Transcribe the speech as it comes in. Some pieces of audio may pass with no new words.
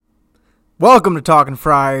Welcome to Talkin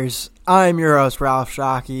Friars. I'm your host, Ralf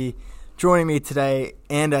Rich. Joining me today,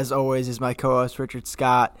 and as always, is my co-host, Richard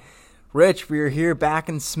Scott. Rich, we are here back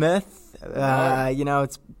in Smith.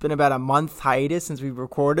 It's been about a month hiatus since we've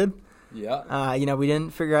recorded. Yeah. We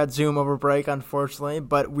didn't figure out Zoom over break, unfortunately,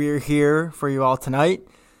 but we're here for you all tonight.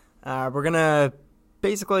 We're going to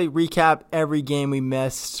basically recap every game we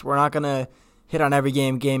missed. We're not going to hit on every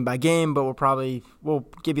game by game, but we'll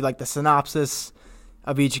give you like the synopsis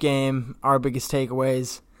of each game, our biggest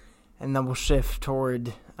takeaways, and then we'll shift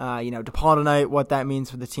toward, DePaul tonight, what that means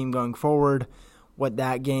for the team going forward, what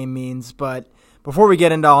that game means. But before we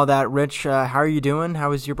get into all that, Rich, how are you doing? How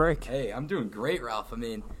was your break? Hey, I'm doing great, Ralph. I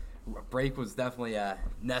mean, break was definitely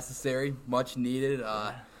necessary, much needed.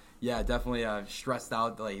 Definitely stressed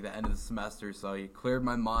out like the end of the semester, so it cleared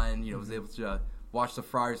my mind. Was able to watch the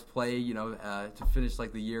Friars play. To finish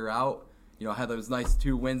like the year out. Had those nice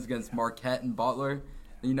 2 wins against Marquette and Butler.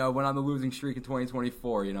 Went on the losing streak in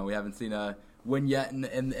 2024. We haven't seen a win yet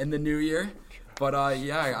in the new year. But,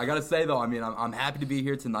 I got to say, though, I mean, I'm happy to be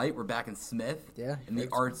here tonight. We're back in Smith in the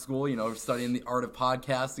art school, studying the art of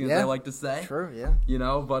podcasting, as I like to say. True, yeah.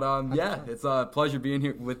 It's a pleasure being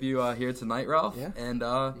here with you here tonight, Ralph. Yeah. And,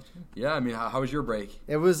 how was your break?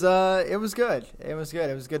 It was good. It was good.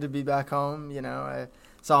 It was good to be back home. I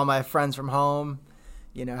saw my friends from home.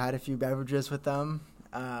 Had a few beverages with them.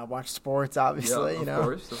 Watched sports, obviously. Yeah, of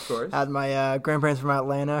course. Had my grandparents from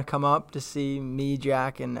Atlanta come up to see me,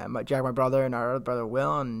 Jack, my brother, and our other brother,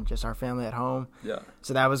 Will, and just our family at home. Yeah.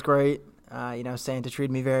 So that was great. Santa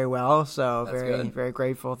treated me very well, so very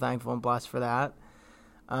grateful, thankful, and blessed for that.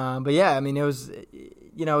 It was,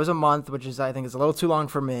 it was a month, which I think is a little too long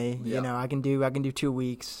for me. Yeah. I can do 2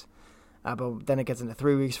 weeks. But then it gets into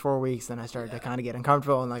 3 weeks, 4 weeks, then I started to kind of get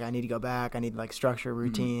uncomfortable and, I need to go back. I need, structure,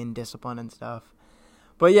 routine, discipline, and stuff.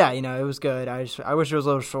 But, it was good. I wish it was a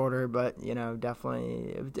little shorter, but,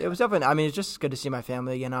 definitely it was definitely – it's just good to see my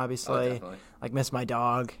family again, obviously. Miss my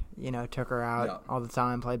dog, took her out all the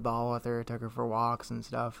time, played ball with her, took her for walks and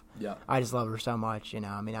stuff. Yeah. I just love her so much, I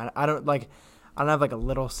don't have, a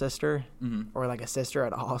little sister or, a sister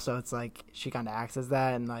at all, so it's, she kind of acts as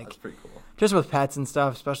that. And, that's pretty cool. Just with pets and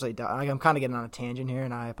stuff, especially I'm kind of getting on a tangent here,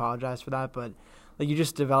 and I apologize for that, but, you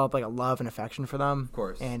just develop, a love and affection for them. Of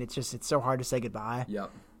course. And it's so hard to say goodbye. Yeah.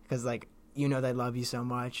 Because, they love you so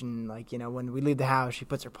much, and, when we leave the house, she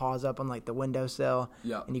puts her paws up on, the windowsill,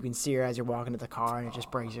 and you can see her as you're walking to the car, and it just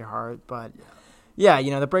breaks your heart, but... Yeah,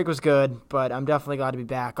 the break was good, but I'm definitely glad to be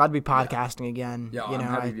back. Glad to be podcasting again. Yeah, I'm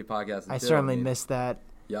happy to be podcasting, I certainly missed that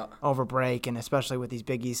over break, and especially with these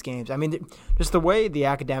Big East games. Just the way the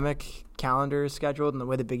academic calendar is scheduled and the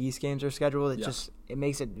way the Big East games are scheduled, it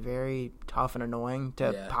makes it very tough and annoying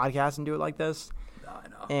to podcast and do it like this. I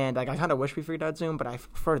know. And, I kind of wish we figured out Zoom, but I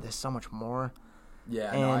prefer this so much more.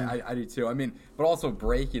 Yeah, I do too. But also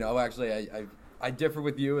break, actually I differ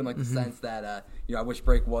with you in the sense that I wish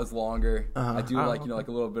break was longer. I do like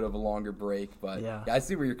a little bit of a longer break, but I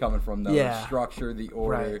see where you're coming from though. Yeah. The structure, the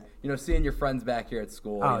order, seeing your friends back here at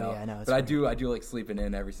school. But I do like sleeping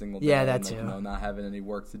in every single day. Yeah, that and, too. Not having any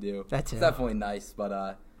work to do. That too. It's definitely nice,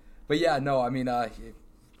 but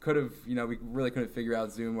could have, we really couldn't figure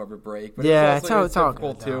out Zoom over break. But it's all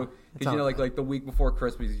difficult too. Because, the week before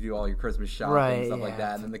Christmas, you do all your Christmas shopping and stuff like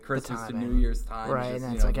that. And then the Christmas to New Year's time. Right, just,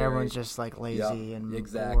 and it's everyone's just, lazy and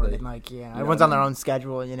exactly. bored. And, everyone's on their own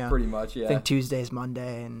schedule, Pretty much, yeah. I think Tuesday's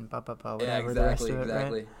Monday and whatever. Yeah, exactly, the rest of it,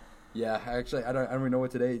 exactly. Right? Yeah, actually, I don't even know what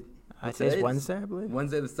today. Today's Wednesday, I believe.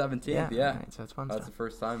 Wednesday the 17th, yeah. Right, so it's Wednesday. That's the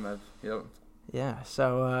first time I've, Yeah,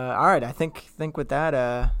 so, all right, I think with that,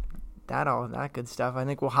 all that good stuff, I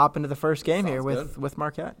think we'll hop into the first game here with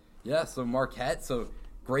Marquette. Yeah, so Marquette,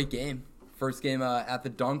 great game. First game at the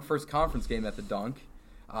Dunk, first conference game at the Dunk.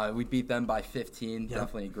 We beat them by 15. Yep.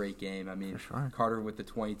 Definitely a great game. For sure. Carter with the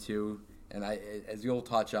 22. And as you'll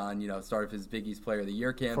touch on, started his Big East Player of the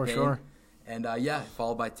Year campaign. For sure. And,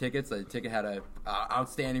 followed by Tickets. Ticket had an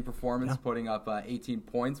outstanding performance, putting up 18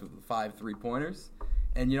 points with 5 3-pointers.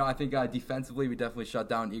 And, I think defensively we definitely shut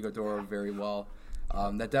down Ighodaro very well.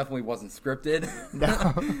 That definitely wasn't scripted.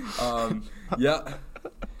 No. Yeah.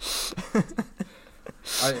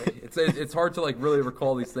 It's hard to really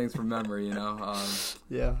recall these things from memory,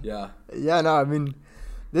 Yeah. Yeah. Yeah. No,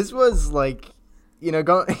 this was going.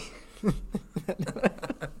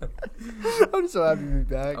 I'm so happy to be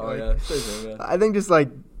back. Oh yeah. Same here, I think just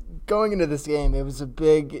going into this game, it was a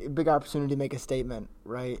big opportunity to make a statement,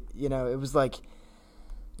 right? It was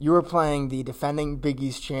you were playing the defending Big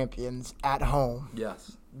East champions at home.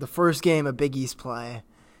 Yes. The first game of Big East play,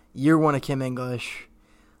 year one of Kim English.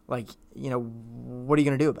 What are you going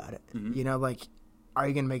to do about it? Mm-hmm. Are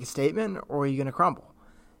you going to make a statement or are you going to crumble?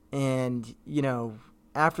 And,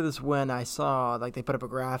 after this win, I saw, they put up a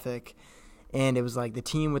graphic, and it was, the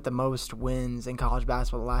team with the most wins in college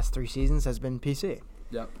basketball the last 3 seasons has been PC.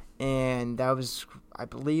 Yep. And that was, I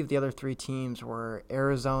believe the other 3 teams were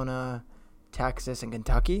Arizona, Texas, and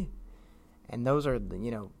Kentucky. And those are,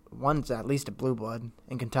 one's at least a blue blood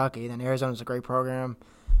in Kentucky. Then Arizona's a great program.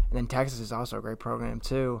 And then Texas is also a great program,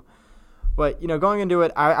 too. But, going into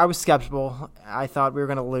it, I was skeptical. I thought we were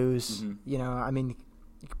going to lose. Mm-hmm.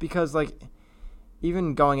 Because,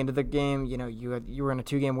 even going into the game, you were in a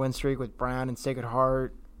 2-game win streak with Brown and Sacred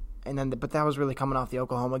Heart. And then, but that was really coming off the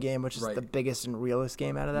Oklahoma game, which is the biggest and realest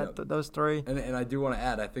game out of those 3. And I do want to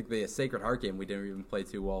add, I think the Sacred Heart game we didn't even play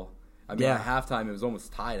too well. At halftime it was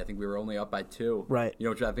almost tied. I think we were only up by 2. Right.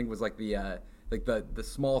 Which I think was the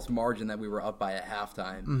smallest margin that we were up by at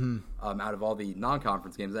halftime. Mm-hmm. Out of all the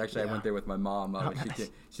non-conference games. Actually, I went there with my mom.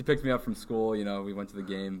 She picked me up from school. We went to the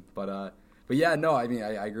game, but yeah, no, I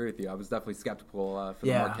agree with you. I was definitely skeptical for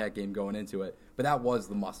the Marquette game going into it, but that was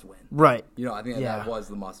the must-win. Right. I think that was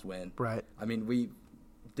the must-win. Right. We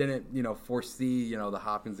didn't, foresee, the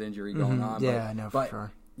Hopkins injury going on. Yeah, I know for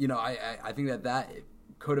sure. I think that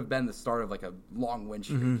could have been the start of a long win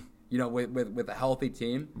streak. Mm-hmm. With a healthy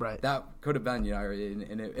team. Right. That could have been,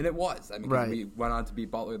 and it was. We went on to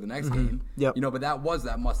beat Butler the next mm-hmm. game. Yep. But that was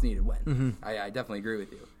that must-needed win. Mm-hmm. I definitely agree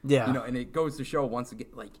with you. Yeah. And it goes to show once again,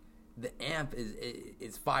 the amp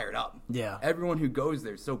is fired up. Yeah. Everyone who goes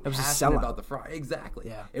there is so passionate about the Friars. Exactly.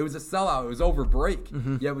 Yeah. It was a sellout. It was over break.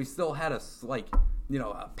 Mm-hmm. Yeah, we still had a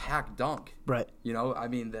packed dunk. Right.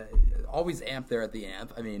 Always amp there at the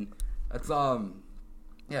amp. That's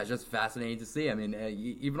it's just fascinating to see.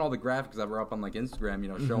 Even all the graphics that were up on Instagram,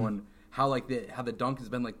 mm-hmm. showing how the dunk has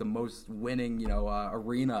been the most winning,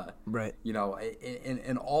 arena. Right.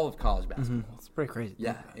 In all of college basketball. Mm-hmm. It's pretty crazy.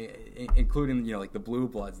 Yeah, including the Blue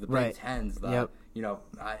Bloods, the Big Tens, the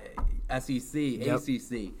SEC,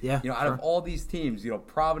 ACC. Yeah. Out of all these teams,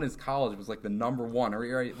 Providence College was the number 1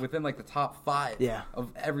 or within the top 5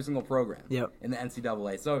 of every single program in the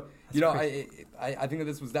NCAA. So I think that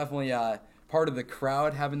this was definitely part of the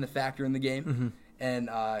crowd having the factor in the game. Mm-hmm. And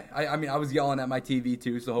I was yelling at my TV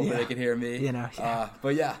too, so hopefully they could hear me.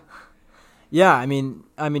 But yeah. Yeah,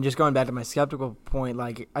 just going back to my skeptical point,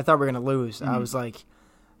 I thought we were going to lose. Mm-hmm. I was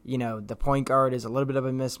the point guard is a little bit of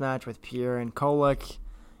a mismatch with Pierre and Kolek.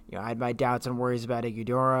 I had my doubts and worries about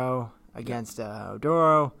Igudoro against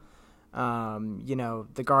Odoro.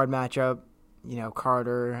 The guard matchup,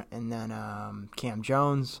 Carter and then Cam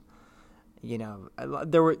Jones.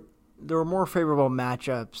 There were more favorable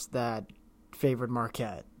matchups that favored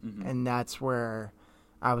Marquette, mm-hmm. and that's where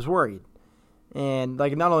I was worried. And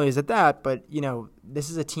not only is it that, but this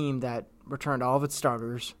is a team that returned all of its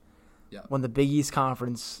starters, won the Big East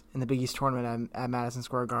Conference in the Big East tournament at Madison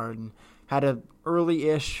Square Garden, had a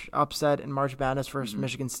early-ish upset in March Madness versus mm-hmm.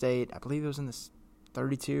 Michigan State. I believe it was in the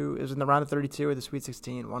 32. It was in the round of 32 or the Sweet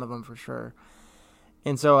 16, one of them for sure.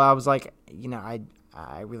 And so I was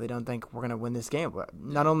I really don't think we're going to win this game.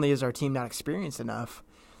 Not only is our team not experienced enough,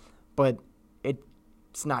 but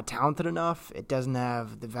it's not talented enough. It doesn't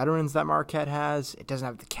have the veterans that Marquette has. It doesn't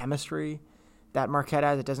have the chemistry that Marquette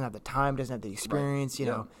has. It doesn't have the time. It doesn't have the experience.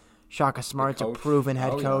 Shaka Smart's a proven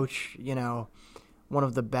head coach. One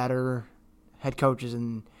of the better head coaches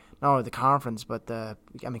in not only the conference, but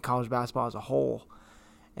college basketball as a whole.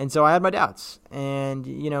 And so I had my doubts. And,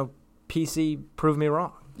 PC proved me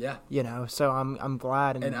wrong. Yeah. So I'm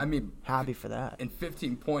glad and happy for that. And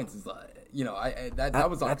 15 points is that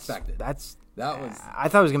was unexpected. I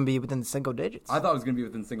thought it was going to be within single digits. I thought it was going to be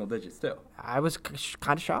within single digits too. I was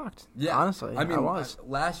kind of shocked. Yeah, honestly, I was.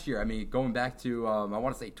 Last year, going back to I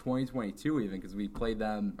want to say 2022 even, because we played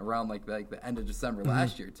them around the end of December mm-hmm.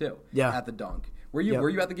 last year too. Yeah, at the dunk. Were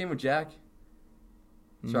you at the game with Jack?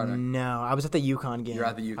 No, I was at the UConn game. You're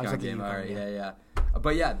at the UConn game. All right, yeah.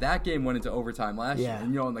 But yeah, that game went into overtime last year.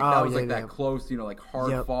 And that was that close,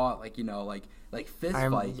 hard fought, fist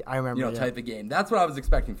fight, I remember, type of game. That's what I was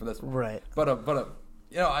expecting for this one. Right. But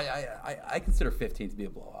I consider 15 to be a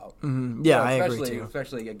blowout. Mm-hmm. Yeah, I agree too.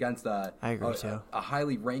 Especially against a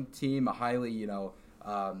highly ranked team, a highly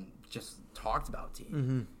just talked about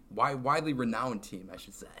team, mm-hmm. widely renowned team, I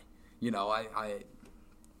should say.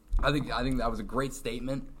 I think that was a great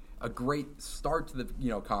statement, a great start to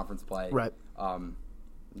the conference play. Right.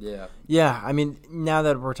 Yeah. Yeah, now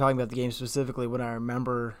that we're talking about the game specifically, what I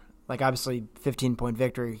remember, obviously 15-point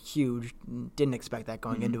victory, huge. Didn't expect that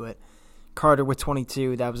going mm-hmm. into it. Carter with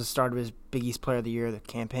 22, that was the start of his Big East Player of the Year, the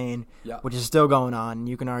campaign, which is still going on.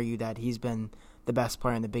 You can argue that he's been the best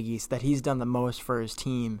player in the Big East, that he's done the most for his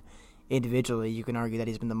team individually. You can argue that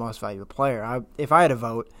he's been the most valuable player. If I had a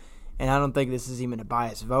vote, And I don't think this is even a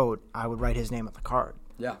biased vote. I would write his name on the card.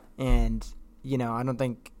 Yeah. And, I don't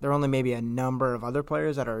think there are only maybe a number of other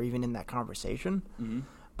players that are even in that conversation. Mm-hmm.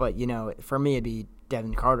 But, for me, it'd be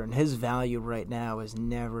Devin Carter. And his value right now has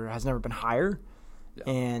never been higher. Yeah.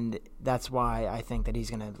 And that's why I think that he's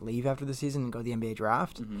going to leave after the season and go to the NBA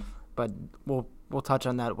draft. Mm-hmm. But we'll touch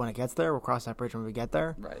on that when it gets there. We'll cross that bridge when we get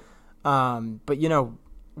there. Right. But,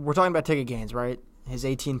 we're talking about ticket gains, right? His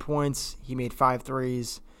 18 points, he made 5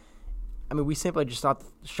 threes. I mean, we simply just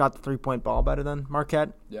shot the three-point ball better than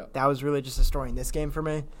Marquette. Yeah. That was really just a story in this game for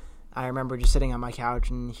me. I remember just sitting on my couch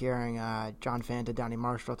and hearing John Fanta, Donnie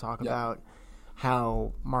Marshall talk about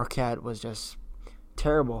how Marquette was just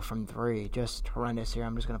terrible from three, just horrendous here.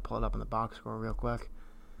 I'm just going to pull it up on the box score real quick.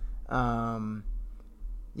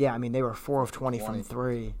 Yeah, I mean, they were 4 of 20 from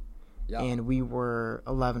three, and we were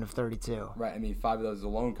 11 of 32. Right, I mean, 5 of those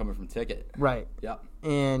alone coming from ticket. Right. Yeah.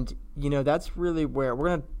 And, that's really where we're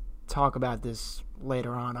going to talk about this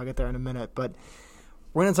later on. I'll get there in a minute, but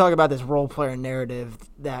we're going to talk about this role player narrative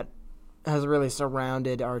that has really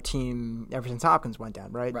surrounded our team ever since Hopkins went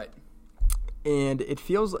down, right? Right. And it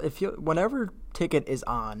feels whenever ticket is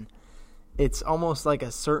on, it's almost like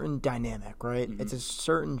a certain dynamic, right? Mm-hmm. It's a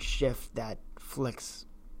certain shift that flicks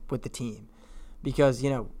with the team because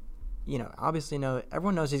obviously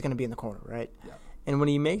everyone knows he's going to be in the corner, right? Yeah. And when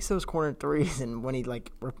he makes those corner threes and when he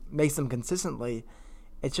makes them consistently,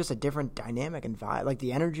 it's just a different dynamic and vibe. Like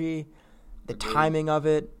the energy, the timing of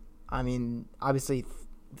it. I mean, obviously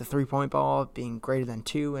the 3-point ball being greater than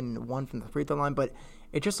 2 and 1 from the free throw line, but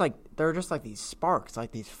it's just like they're just like these sparks,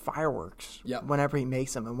 like these fireworks. Yep. Whenever he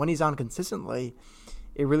makes them, and when he's on consistently,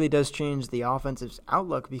 it really does change the offensive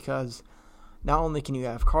outlook because not only can you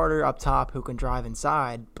have Carter up top who can drive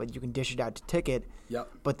inside, but you can dish it out to Ticket. Yep.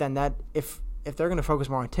 But then that if they're going to focus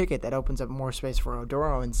more on Ticket, that opens up more space for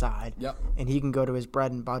Oduro inside. Yep. And he can go to his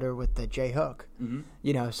bread and butter with the J hook.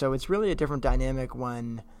 Mm-hmm. So it's really a different dynamic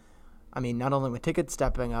when, I mean, not only with Ticket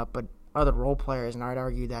stepping up, but other role players. And I'd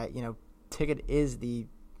argue that Ticket is the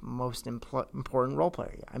most important role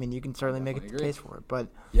player. I mean, you can certainly make a case for it, but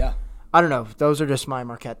yeah. I don't know. Those are just my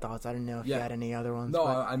Marquette thoughts. I don't know if you had any other ones. No,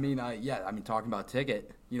 I mean, talking about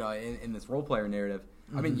Ticket, in this role player narrative,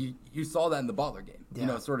 mm-hmm. I mean, you saw that in the Butler game.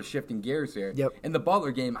 Yeah. Sort of shifting gears here. Yep. In the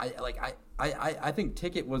Butler game, I think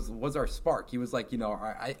Ticket was our spark. He was like,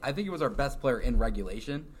 I think he was our best player in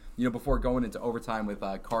regulation. Before going into overtime with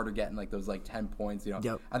Carter getting like those 10 points.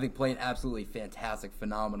 Yep. I think playing absolutely fantastic,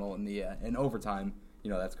 phenomenal in the in overtime.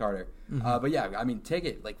 That's Carter. Mm-hmm. But yeah, I mean,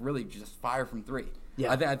 Ticket really just fire from three.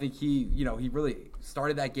 Yeah. I think he he really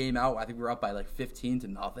started that game out. I think we were up by 15-0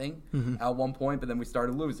 mm-hmm. at one point, but then we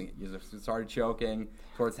started losing it. You started choking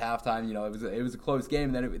towards halftime. It was a close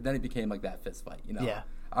game, and then it became like that fist fight. Yeah.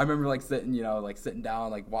 I remember sitting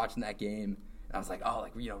down watching that game. And I was like,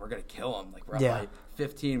 we're gonna kill him. We're up by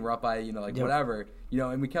 15. We're up by whatever.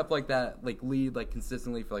 And we kept that lead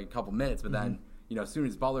consistently for a couple minutes. But mm-hmm. then as soon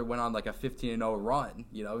as Butler went on a 15-0 run,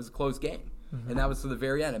 it was a close game. Mm-hmm. And that was to the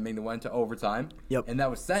very end. I mean, it went to overtime. Yep. And that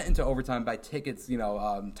was sent into overtime by Ticket's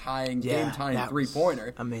game-tying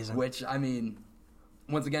 3-pointer. Amazing. Which I mean,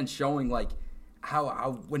 once again showing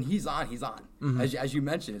how when he's on, he's on. Mm-hmm. As you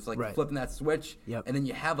mentioned, it's right. flipping that switch. Yep. And then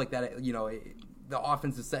you have that the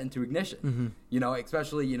offense is set into ignition. Mm-hmm.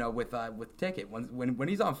 Especially with Ticket. When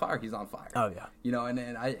he's on fire, he's on fire. Oh yeah.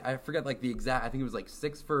 And I forget the exact. I think it was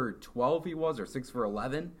 6 for 12 he was, or 6 for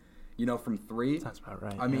 11. From three. That's about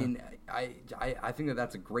right. I mean, I think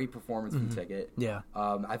that's a great performance mm-hmm. from Ticket. Yeah.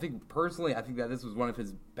 I think personally, that this was one of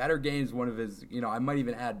his better games. One of his, I might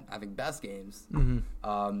even add, best games. Mm-hmm.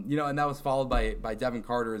 And that was followed by Devin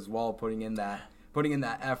Carter as well, putting in that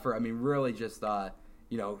effort. I mean, really just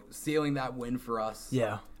sealing that win for us.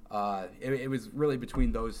 Yeah. It was really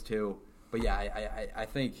between those two. But yeah, I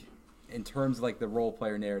think in terms of the role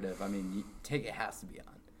player narrative, I mean, Ticket has to be on.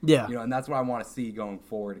 Yeah. And that's what I want to see going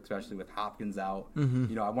forward, especially with Hopkins out.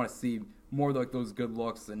 Mm-hmm. I want to see more those good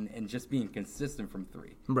looks and just being consistent from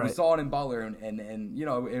three. Right. We saw it in Butler, and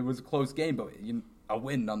it was a close game, but a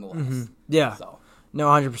win nonetheless. Mm-hmm. Yeah. So. No,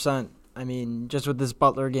 100%. I mean, just with this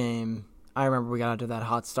Butler game, I remember we got into that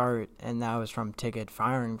hot start, and that was from Ticket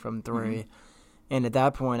firing from three. Mm-hmm. And at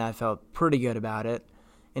that point, I felt pretty good about it.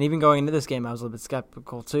 And even going into this game, I was a little bit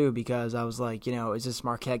skeptical, too, because I was like, is this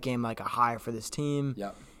Marquette game a high for this team?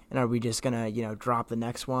 Yep. And are we just going to, drop the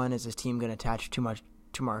next one? Is this team going to attach too much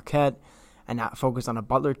to Marquette and not focus on a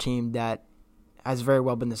Butler team that has very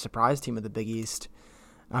well been the surprise team of the Big East?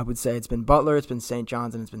 I would say it's been Butler, it's been St.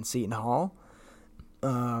 John's, and it's been Seton Hall.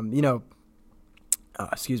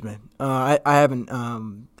 Excuse me. I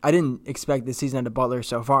didn't expect this season out of Butler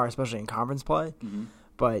so far, especially in conference play. Mm-hmm.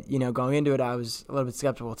 But, going into it, I was a little bit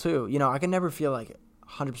skeptical too. I can never feel like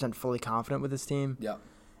 100% fully confident with this team. Yeah.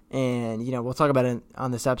 And, we'll talk about it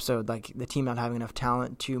on this episode, like the team not having enough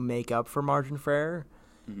talent to make up for margin for error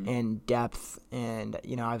and depth. And,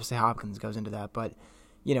 obviously Hopkins goes into that. But,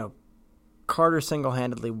 Carter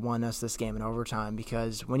single-handedly won us this game in overtime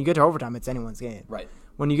because when you get to overtime, it's anyone's game. Right.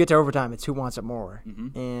 When you get to overtime, it's who wants it more.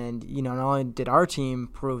 Mm-hmm. And, not only did our team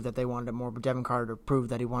prove that they wanted it more, but Devin Carter proved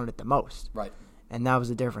that he wanted it the most. Right. And that was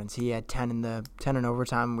the difference. He had 10 in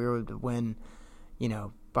overtime. We were able to win,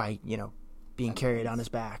 by, being carried on his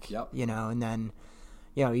back. Yep. And then,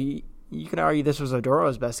 you could argue this was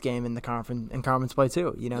Odoro's best game in conference play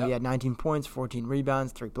too. He had 19 points, 14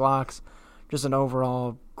 rebounds, 3 blocks. Just an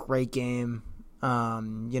overall great game. This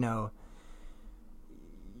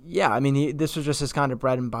was just his kind of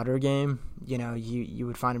bread and butter game. You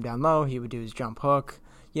would find him down low. He would do his jump hook.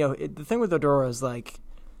 The thing with Odoro is like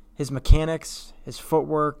his mechanics, his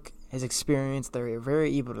footwork, his experience. They're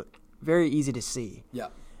very easy to see. Yeah.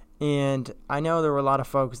 And I know there were a lot of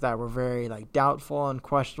folks that were very doubtful and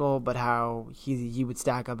questionable, but how he would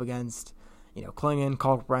stack up against, Klingon,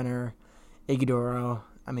 Kalkbrenner, Iguodaro.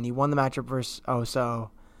 He won the matchup versus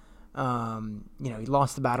Oso. He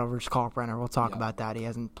lost the battle versus Kalkbrenner. We'll talk about that. He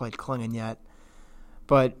hasn't played Klingon yet.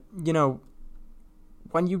 But,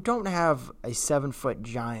 when you don't have a 7-foot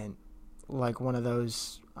giant like one of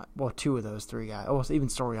those, two of those three guys, even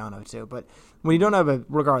Soriano too, but when you don't have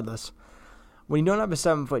when you don't have a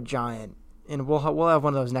 7-foot giant, and we'll have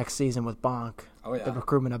one of those next season with Bonk, the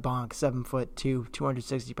recruitment of Bonk, 7'2",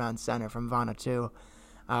 260-pound center from Vanuatu.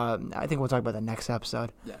 I think we'll talk about that next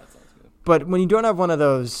episode. Yeah, that sounds good. But when you don't have one of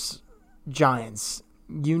those giants,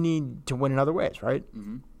 you need to win in other ways, right?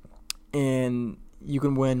 Mm-hmm. And you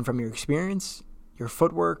can win from your experience, your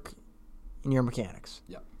footwork, and your mechanics.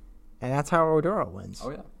 Yeah. And that's how Odoro wins.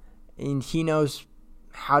 Oh, yeah. And he knows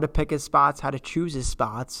how to pick his spots, how to choose his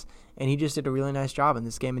spots, and he just did a really nice job in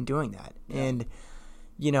this game in doing that. Yeah. And,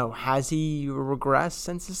 has he regressed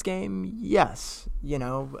since this game? Yes.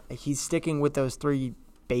 He's sticking with those 3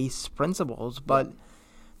 base principles, but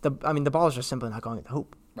the ball is just simply not going at the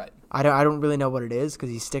hoop. Right. I don't really know what it is because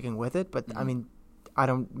he's sticking with it, but I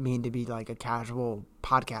don't mean to be like a casual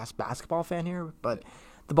podcast basketball fan here, but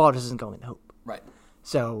the ball just isn't going at the hoop. Right.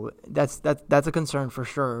 So that's a concern for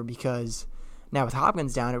sure because now with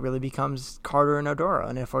Hopkins down, it really becomes Carter and Odoro,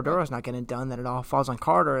 and if Odoro's not getting it done, then it all falls on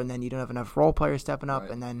Carter, and then you don't have enough role players stepping up,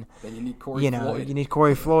 and then you need Corey Floyd. You need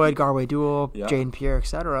Corey Floyd, Garway Duel, Jaden Pierre,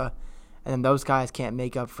 etc. And then those guys can't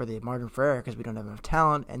make up for the margin for error because we don't have enough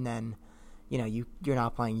talent. And then, you're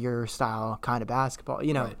not playing your style kind of basketball.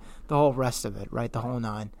 The whole rest of it, right? The whole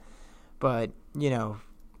 9. But,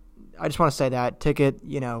 I just want to say that Ticket,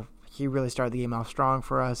 he really started the game off strong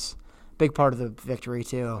for us. Big part of the victory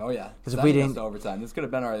too. Oh yeah, because if we didn't overtime, this could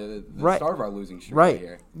have been the start of our losing streak right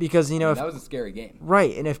here. Because if that was a scary game.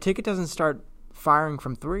 Right, and if Ticket doesn't start firing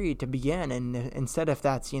from 3 to begin, and instead if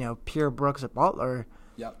that's Pierre Brooks at Butler.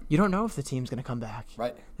 Yep. You don't know if the team's going to come back.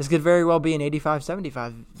 Right. This could very well be an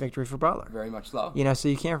 85-75 victory for Butler. Very much so. So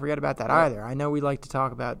you can't forget about that either. I know we like to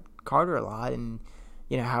talk about Carter a lot and,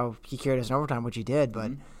 how he carried us in overtime, which he did,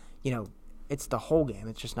 but, it's the whole game.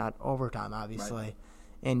 It's just not overtime, obviously. Right.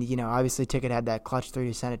 And, obviously Ticket had that clutch 3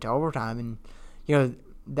 to send it to overtime. And,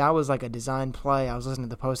 that was like a design play. I was listening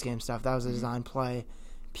to the post-game stuff. That was a design play.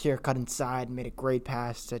 Pierre cut inside and made a great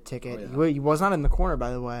pass to Ticket. Oh, yeah. He was not in the corner,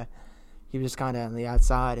 by the way. He was just kind of on the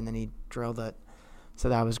outside, and then he drilled it. So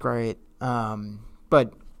that was great. But I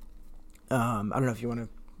don't know if you want to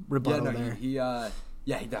rebuttal there. He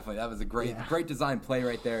definitely. That was a great design play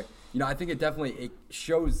right there. I think it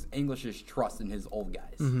shows English's trust in his old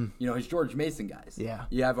guys. Mm-hmm. His George Mason guys. Yeah.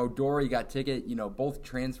 You have Odoro, you got Ticket, both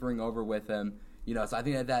transferring over with him. So I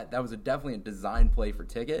think that was definitely a design play for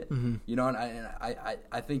Ticket. Mm-hmm. And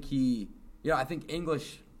I think I think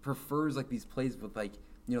English prefers these plays with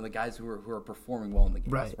the guys who are performing well in the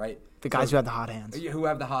games, right? The guys who have the hot hands. Who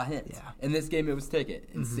have the hot hands. Yeah. In this game, it was Ticket.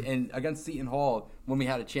 And against Seton Hall, when we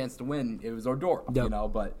had a chance to win, it was Odoro, Yep.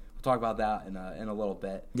 But we'll talk about that in a little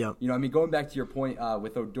bit. Yep. Going back to your point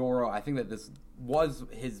with Odoro, I think that this was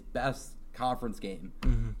his best conference game.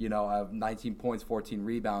 Of 19 points, 14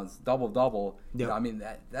 rebounds, double-double. Yep.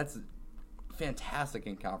 That's fantastic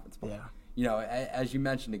in conference play. Yeah. As you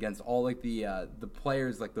mentioned, against all the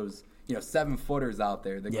players like those 7-footers out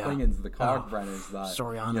there, the Klingons, the Kalkbrenners, the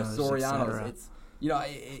Sorianos.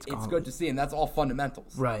 It's good to see, and that's all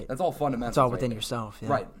fundamentals. Right. That's all fundamentals. It's all within yourself. Yeah.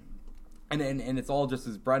 Right. And it's all just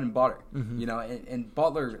his bread and butter. And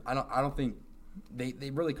Butler, I don't think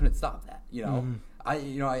they really couldn't stop that. I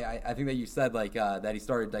think that you said that he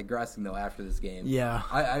started digressing though after this game. Yeah.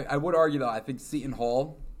 I would argue though. I think Seton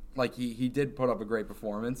Hall, he did put up a great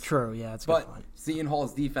performance. True. Yeah, that's a good point. Seton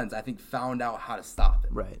Hall's defense, I think, found out how to stop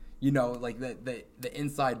it. Right. The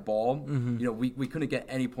inside ball. Mm-hmm. We couldn't get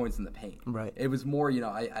any points in the paint. Right. It was more.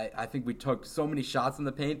 I think we took so many shots in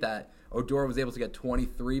the paint that Oduro was able to get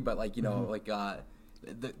 23, but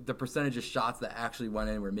the percentage of shots that actually went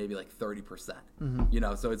in were maybe 30%.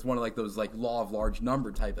 Mm-hmm. So it's one of those law of large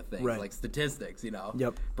number type of things, like statistics.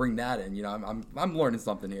 Yep. Bring that in. I'm learning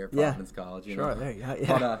something here at Providence College. Sure. There you go.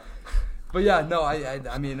 Yeah. But yeah, no.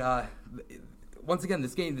 I mean, once again,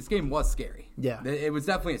 this game was scary. Yeah. It was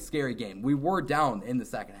definitely a scary game. We were down in the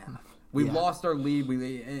second half. We lost our lead.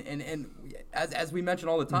 And as we mention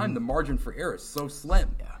all the time, the margin for error is so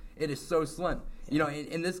slim. Yeah. It is so slim.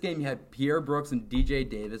 In this game, you had Pierre Brooks and DJ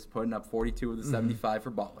Davis putting up 42 of the 75 for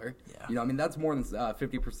Butler. Yeah. That's more than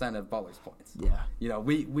 50% of Butler's points. Yeah.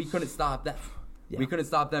 We couldn't stop them. Yeah. We couldn't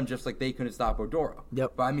stop them just like they couldn't stop Oduro.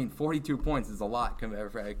 Yep. But 42 points is a lot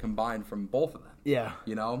combined from both of them. Yeah.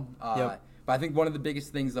 Yep. But I think one of the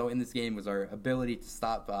biggest things though in this game was our ability to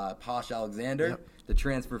stop Posh Alexander, the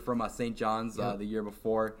transfer from St. John's the year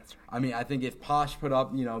before. Right. I think if Posh put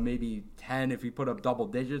up maybe 10, if he put up double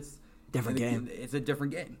digits. Different game. It's a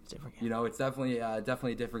different game. It's a different game. It's definitely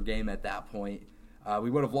a different game at that point. We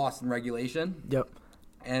would have lost in regulation. Yep.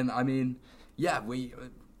 And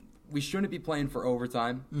we shouldn't be playing for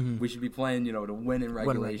overtime. Mm-hmm. We should be playing, to win in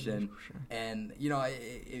regulation. Sure. And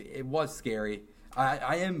it was scary.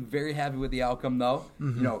 I am very happy with the outcome though.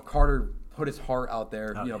 Mm-hmm. Carter put his heart out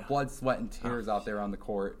there. Blood, sweat, and tears out there on the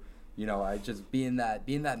court. Just being that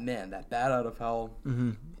man, that bat out of hell.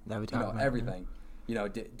 Mm-hmm. That we talk about everything.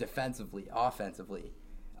 Defensively, offensively,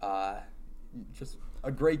 just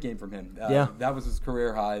a great game from him. That was his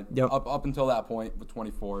career high. Yep. Up until that point with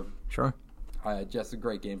 24. Sure. Just a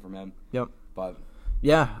great game from him. Yep. But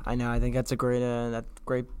yeah, I know. I think that's a great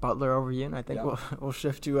Butler overview, and I think we'll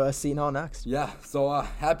shift to Seton Hall next. Yeah. So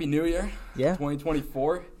Happy New Year. Yeah.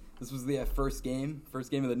 2024. This was the first game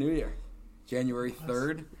of the new year, January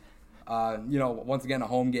 3rd. Once again a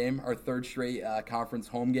home game, our third straight conference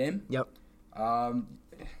home game. Yep. I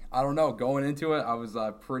don't know. Going into it, I was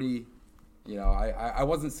pretty, I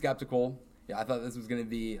wasn't skeptical. Yeah, I thought this was going to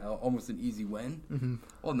be almost an easy win. Mm-hmm.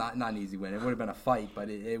 Well, not an easy win. It would have been a fight, but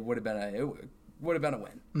it would have been a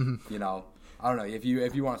win. Mm-hmm. I don't know if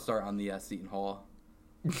you want to start on the Seton Hall.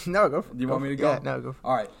 No, go for it. Do you want me to go? Yeah, no, go for it.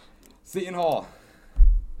 All right, Seton Hall.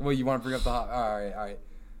 Well, you want to bring up the hot? All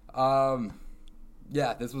right.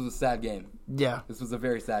 Yeah, this was a sad game. Yeah, this was a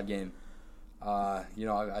very sad game.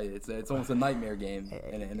 It's almost a nightmare game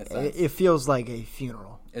in a sense. It feels like a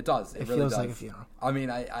funeral. It does. It really feels does. like a funeral.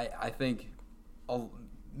 I think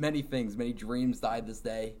many dreams died this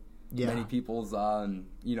day. Yeah. Many people's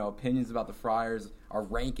opinions about the Friars, our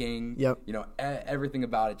ranking. Yep. Everything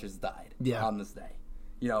about it just died. Yeah. On this day.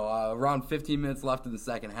 Around 15 minutes left in the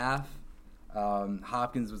second half.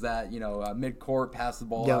 Hopkins was at mid-court, passed the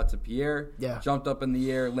ball out to Pierre. Yeah. Jumped up in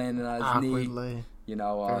the air, landed on his knee.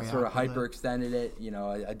 Sort of hyperextended it.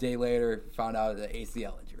 A day later, found out the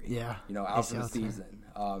ACL injury. Yeah. Out for the season.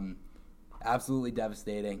 Absolutely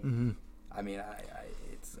devastating. Mm-hmm.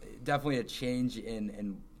 It's definitely a change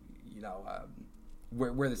in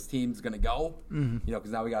where this team's gonna go. Mm-hmm.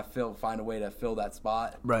 Because now we got to find a way to fill that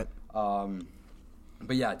spot. Right.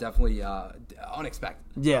 But yeah, definitely unexpected.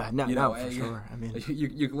 Yeah, no, for sure.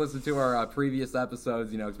 You can listen to our previous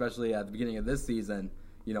episodes. Especially at the beginning of this season.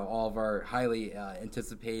 All of our highly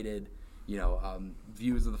anticipated,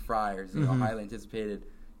 views of the Friars. Highly anticipated,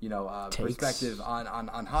 perspective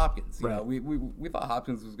on Hopkins. Right. We thought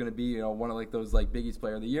Hopkins was going to be, one of those Big East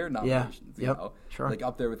Player of the Year nominations. Sure.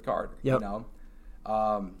 Up there with Carter. Yep.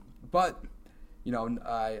 But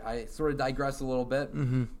I sort of digress a little bit.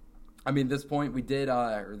 Mm-hmm. This point we did,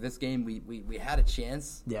 or this game we had a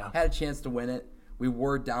chance. Yeah. Had a chance to win it. We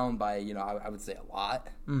were down by, I would say a lot.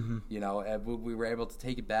 Mm-hmm. We were able to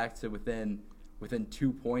take it back to within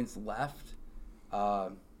 2 points left,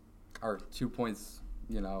 or 2 points,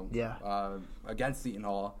 against Seton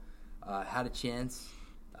Hall. Had a chance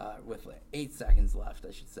with 8 seconds left,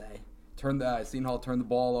 I should say. Seton Hall turned the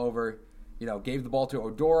ball over. Gave the ball to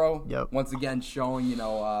Oduro. Yep. Once again, showing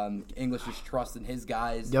English's trust in his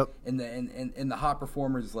guys. Yep. In the hot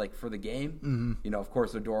performers for the game. Mm-hmm. Of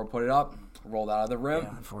course, Oduro put it up, rolled out of the rim.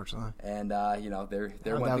 Yeah, unfortunately. And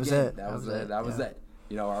there went was the game. It. That was it.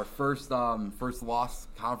 Our first loss,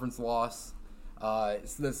 conference loss.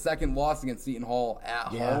 It's the second loss against Seton Hall at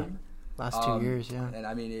home. Last 2 years, yeah.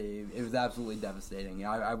 And it was absolutely devastating.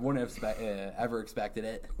 I wouldn't have ever expected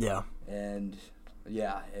it. Yeah. And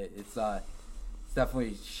yeah, it's it's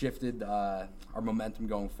definitely shifted our momentum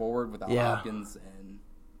going forward without Hopkins, and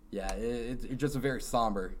it's just a very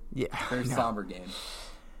somber, somber game.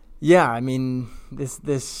 Yeah, I mean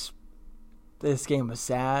this game was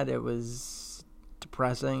sad. It was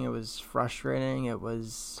depressing. It was frustrating. It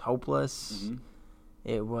was hopeless. Mm-hmm.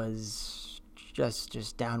 It was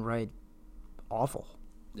just downright awful.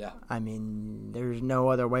 Yeah. I mean, there's no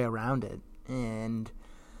other way around it. And,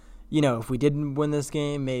 if we didn't win this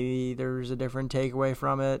game, maybe there's a different takeaway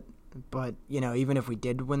from it. But, even if we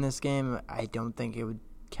did win this game, I don't think it would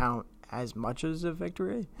count as much as a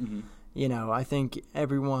victory. Mm-hmm. I think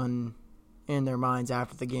everyone in their minds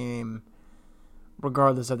after the game,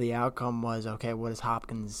 regardless of the outcome, was, okay, what is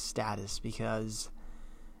Hopkins' status? Because,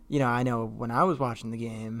 I know when I was watching the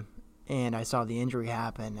game and I saw the injury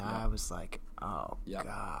happen, I was like, oh,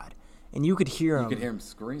 God. And you could hear him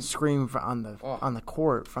scream on the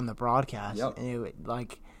court from the broadcast. Yep.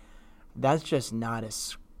 And that's just not a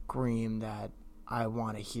scream that I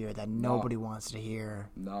want to hear, that nobody wants to hear.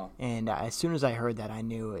 No. And as soon as I heard that, I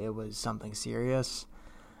knew it was something serious.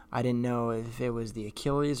 I didn't know if it was the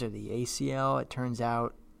Achilles or the ACL. It turns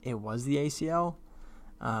out it was the ACL.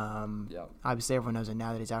 Obviously, everyone knows it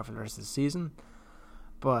now that he's out for the rest of the season.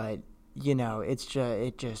 But,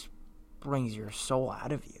 it just brings your soul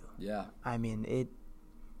out of you. Yeah. I mean, it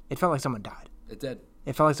felt like someone died. It did.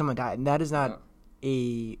 It felt like someone died. And that is not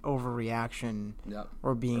a overreaction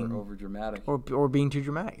or being over dramatic or being too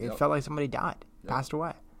dramatic. It felt like somebody died, passed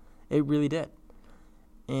away. It really did.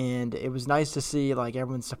 And it was nice to see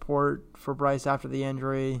everyone's support for Bryce after the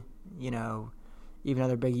injury. Even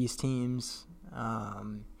other Big East teams. I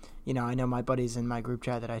know my buddies in my group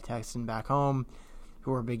chat that I texted back home,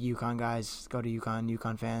 who are big UConn guys, go to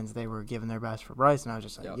UConn fans. They were giving their best for Bryce, and I was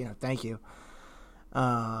just like, thank you.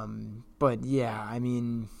 But yeah, I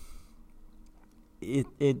mean,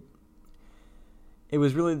 it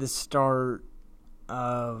was really the start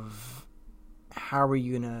of how are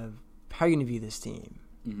you gonna view this team?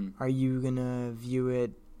 Mm-hmm. Are you gonna view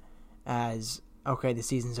it as, okay, the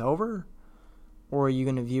season's over, or are you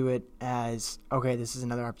gonna view it as, okay, this is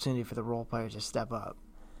another opportunity for the role players to step up?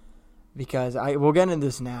 Because we'll get into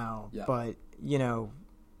this now, but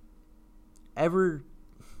ever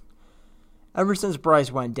since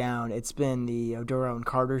Bryce went down, it's been the Oduro and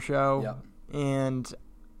Carter show, and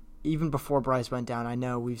even before Bryce went down, I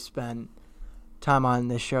know we've spent time on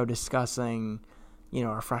this show discussing,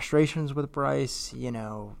 our frustrations with Bryce.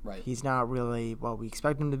 He's not really what we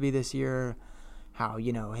expect him to be this year. How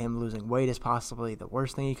him losing weight is possibly the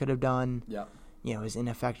worst thing he could have done. His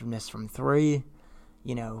ineffectiveness from three.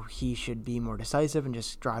 He should be more decisive and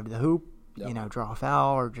just drive to the hoop, draw a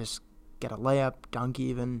foul or just get a layup, dunk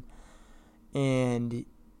even. And,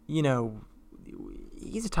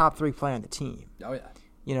 he's a top 3 player on the team. Oh,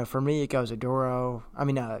 yeah. For me, it goes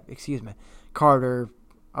Carter,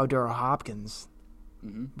 Oduro, Hopkins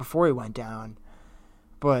before he went down.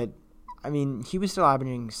 But, he was still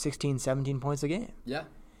averaging 16, 17 points a game. Yeah.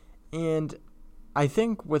 And I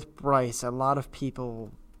think with Bryce, a lot of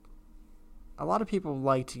people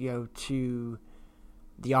like to go to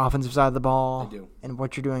the offensive side of the ball and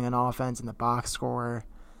what you're doing on offense and the box score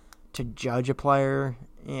to judge a player.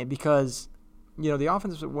 And because, the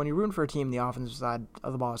offensive, when you're rooting for a team, the offensive side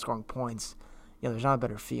of the ball is scoring points, there's not a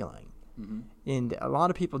better feeling. Mm-hmm. And a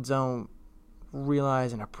lot of people don't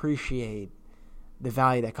realize and appreciate the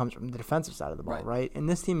value that comes from the defensive side of the ball, right? And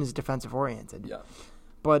this team is defensive oriented. Yeah.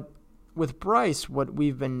 But with Bryce, what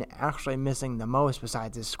we've been actually missing the most,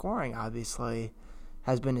 besides his scoring, obviously,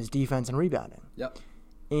 has been his defense and rebounding. Yep.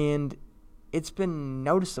 And it's been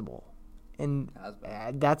noticeable. And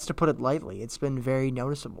that's to put it lightly. It's been very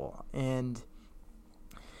noticeable. And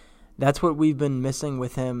that's what we've been missing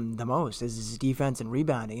with him the most, is his defense and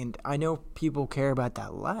rebounding. And I know people care about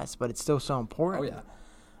that less, but it's still so important. Oh, yeah.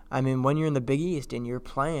 When you're in the Big East and you're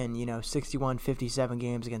playing, 61-57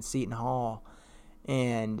 games against Seton Hall,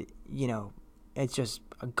 and, it's just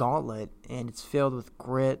a gauntlet, and it's filled with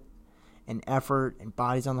grit and effort and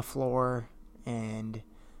bodies on the floor and,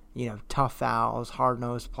 tough fouls,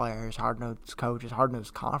 hard-nosed players, hard-nosed coaches,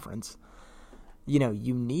 hard-nosed conference.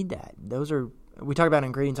 You need that. Those are – we talk about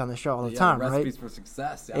ingredients on the show all the time, right? Recipes for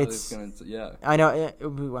success. I know.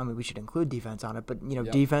 We should include defense on it, but,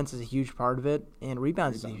 defense is a huge part of it, and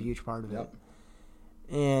rebounds is a huge part of it.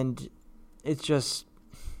 And it's just –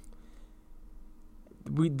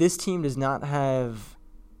 this team does not have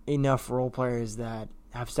enough role players that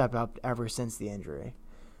have stepped up ever since the injury.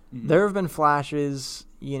 Mm-hmm. There have been flashes,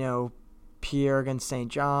 Pierre against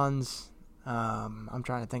St. John's. I'm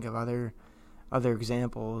trying to think of other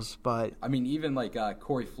examples, but even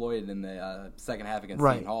Corey Floyd in the second half against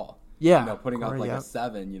Seton Hall. Yeah. Putting up like a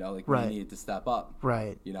 7, like when he needed to step up.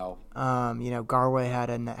 Right. Garway had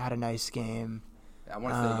a nice game. I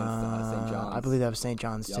want to say against St. John's. I believe that was St.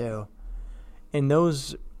 John's too. And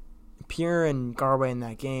those Pierre and Garway in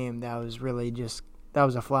that game, that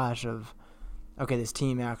was a flash of, okay, this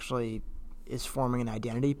team actually is forming an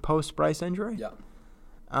identity post Bryce injury. Yeah.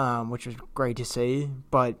 Which was great to see,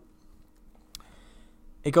 but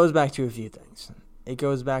it goes back to a few things. It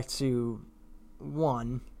goes back to,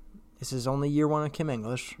 one, this is only year 1 of Kim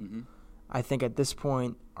English. Mm-hmm. I think at this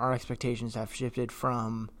point our expectations have shifted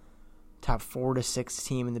from top 4 to 6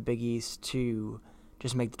 team in the Big East to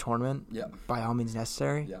just make the tournament by all means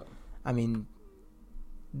necessary. Yeah. I mean,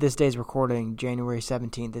 this day's recording, January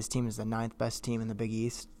 17th, this team is the 9th best team in the Big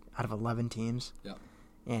East out of 11 teams. Yeah.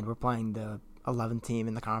 And we're playing the 11th team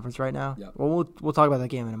in the conference right now. Yeah. Well, we'll talk about that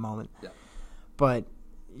game in a moment. Yeah. But,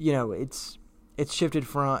 it's shifted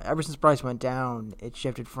from, ever since Bryce went down, it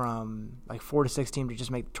shifted from like 4 to 6 team to just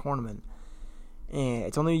make the tournament. And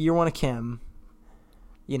it's only year 1 of Kim.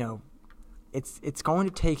 It's going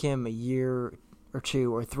to take him a year or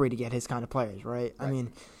 2 or 3 to get his kind of players, right? I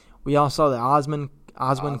mean, we all saw the Osmond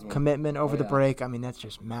commitment over the break. I mean, that's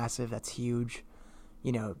just massive. That's huge.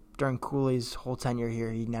 During Cooley's whole tenure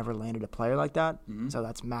here, he never landed a player like that. Mm-hmm. So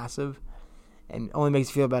that's massive. And only makes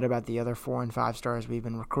you feel better about the other 4 and 5 stars we've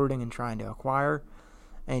been recruiting and trying to acquire.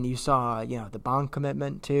 And you saw, the Bond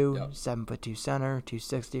commitment too, 7'2" center,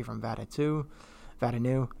 260 from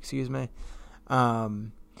Vadanu, excuse me.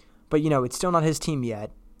 But it's still not his team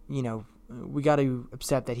yet. We got to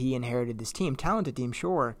accept that he inherited this team, talented team,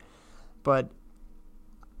 sure. But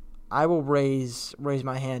I will raise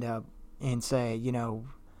my hand up and say,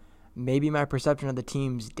 maybe my perception of the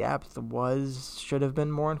team's depth should have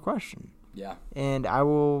been more in question. Yeah. And I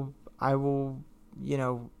will,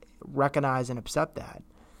 recognize and accept that.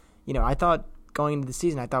 I thought going into the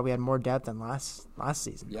season, I thought we had more depth than last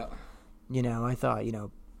season. Yeah. I thought,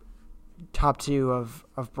 top 2 of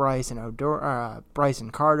Bryce and Bryce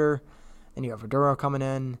and Carter, and you have Oduro coming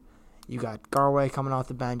in. You got Garway coming off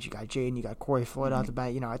the bench. You got Jaden. You got Corey Floyd off the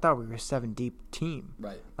bench. I thought we were a 7-deep team.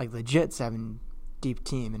 Right. Like legit 7-deep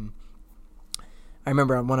team. And I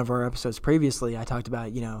remember on one of our episodes previously, I talked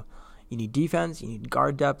about, you need defense, you need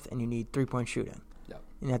guard depth, and you need 3-point shooting. Yep.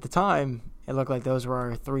 And at the time, it looked like those were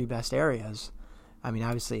our 3 best areas. I mean,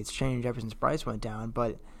 obviously it's changed ever since Bryce went down,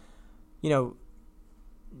 but,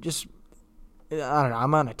 just, I don't know,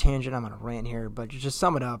 I'm on a tangent, I'm on a rant here, but just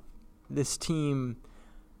sum it up, this team,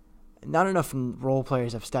 not enough role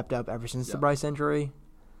players have stepped up ever since the Bryce injury.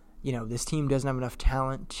 This team doesn't have enough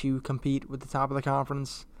talent to compete with the top of the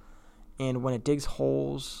conference, and when it digs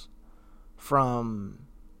holes from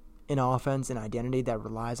an offense and identity that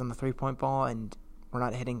relies on the 3-point ball and we're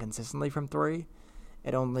not hitting consistently from 3,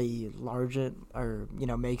 it only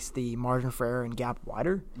makes the margin for error and gap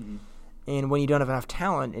wider. Mm-hmm. And when you don't have enough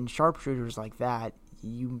talent and sharpshooters like that,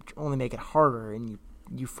 you only make it harder, and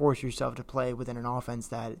you force yourself to play within an offense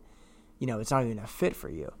that, it's not even a fit for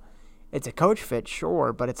you. It's a coach fit,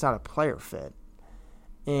 sure, but it's not a player fit.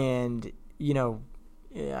 And,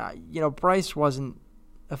 Bryce wasn't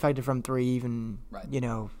effective from 3 even,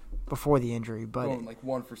 before the injury, but going like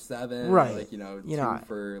 1 for 7, right? Like 2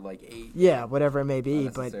 for like 8. Yeah, whatever it may be,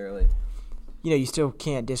 but you still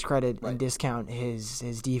can't discredit right. and discount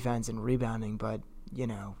his defense and rebounding. But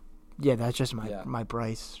that's just my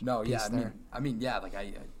Bryce. No, piece there.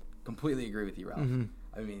 I completely agree with you, Ralph. Mm-hmm.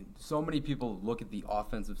 I mean, so many people look at the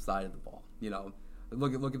offensive side of the ball.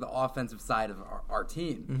 Look at the offensive side of our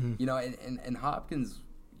team. Mm-hmm. And Hopkins,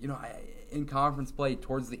 in conference play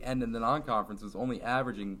towards the end in the non-conference was only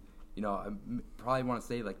averaging. I probably want to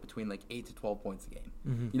say like between like 8 to 12 points a game.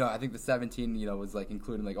 Mm-hmm. I think the 17, was like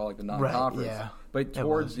including like all like the non-conference. Right, yeah. But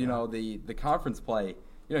towards the conference play,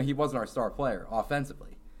 he wasn't our star player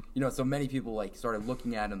offensively. So many people like started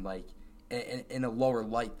looking at him like in a lower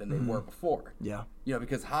light than they mm-hmm. were before. Yeah.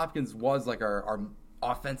 Because Hopkins was like our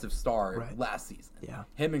offensive star last season. Yeah.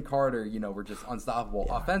 Him and Carter, were just unstoppable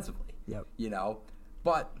offensively. Yep.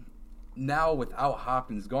 But now without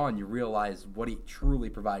Hopkins gone, you realize what he truly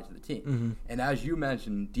provides to the team. Mm-hmm. And as you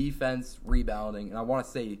mentioned, defense, rebounding, and I want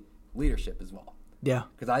to say leadership as well. Yeah.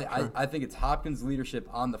 Because I think it's Hopkins' leadership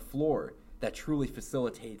on the floor that truly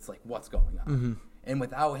facilitates like what's going on. Mm-hmm. And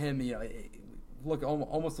without him, look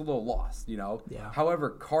almost a little lost, Yeah. However,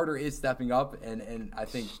 Carter is stepping up, and I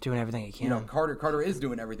think he's doing everything he can. Carter is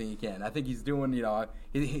doing everything he can. I think he's doing,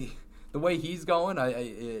 the way he's going,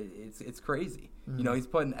 it's crazy. Mm-hmm. He's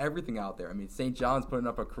putting everything out there. I mean, St. John's putting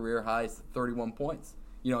up a career high 31 points,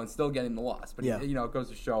 and still getting the loss. But it goes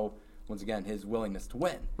to show once again his willingness to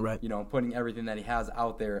win. Right. Putting everything that he has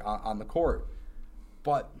out there on the court.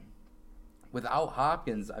 But without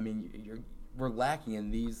Hopkins, I mean, we're lacking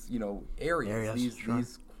in these, areas,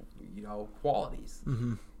 these qualities.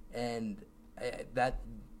 Mm-hmm. And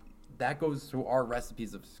that goes to our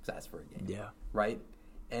recipes of success for a game. Yeah. Right?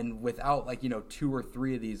 And without, 2 or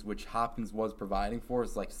 3 of these, which Hopkins was providing for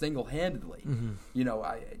us, single-handedly,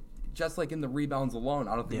 just like in the rebounds alone,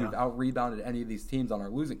 I don't think we've out-rebounded any of these teams on our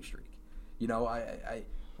losing streak.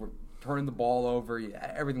 We're turning the ball over,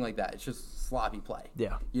 everything like that. It's just sloppy play.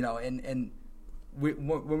 Yeah. And when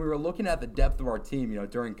we were looking at the depth of our team,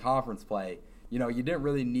 during conference play, you didn't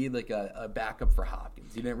really need a backup for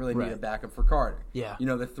Hopkins. You didn't really need a backup for Carter. Yeah.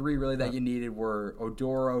 The 3 really that you needed were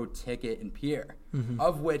Odoro, Ticket, and Pierre,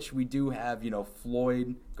 of which we do have,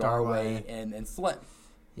 Floyd, Garway, and Slim.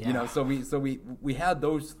 Yeah. So we had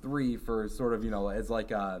those 3 for sort of,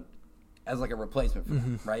 as a replacement for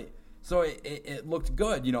them, right? So it looked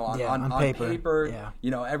good, on paper,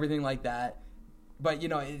 everything like that. But,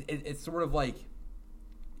 it's sort of like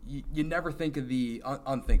you never think of the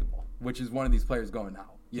unthinkable, which is one of these players going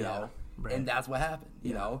out, you know, right. And that's what happened,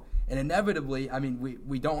 you know. And inevitably, I mean,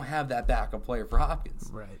 we don't have that backup player for Hopkins.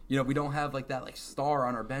 Right. We don't have that star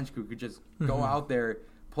on our bench who could just go out there,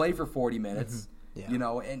 play for 40 minutes,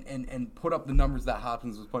 and put up the numbers that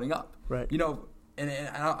Hopkins was putting up. Right. And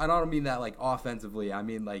I don't mean that offensively. I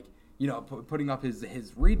mean putting up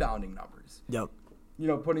his rebounding numbers. Yep.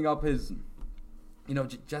 Putting up his,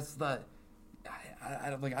 just the.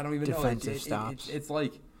 I don't even defensive stops. It's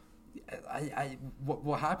like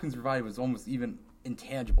what Hopkins provided was almost even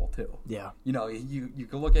intangible too. Yeah. You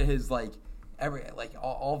can look at his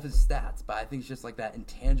all of his stats, but I think it's just that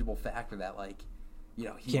intangible factor that he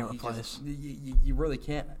can't replace. You really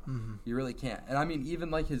can't. Mm-hmm. You really can't. And I mean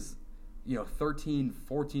even his 13,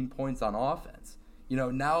 14 points on offense.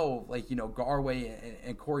 Now Garway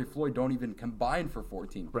and Corey Floyd don't even combine for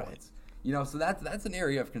 14 right. points. So that's an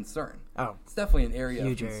area of concern. Oh, it's definitely an area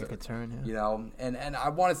huge of concern. Area of concern. Yeah. And I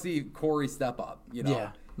want to see Corey step up.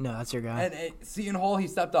 Yeah, no, that's your guy. And Seton Hall, he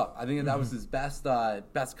stepped up. I think that was his best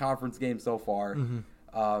conference game so far. Mm-hmm.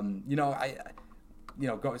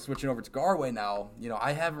 Switching over to Garway now.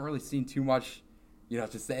 I haven't really seen too much.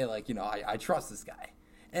 To say I trust this guy.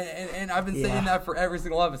 And I've been saying that for every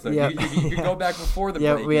single episode. Yep. You go back before the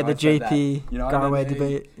break. Yeah, we had the JP Garway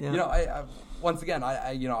debate. Yeah. Once again,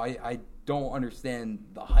 I don't understand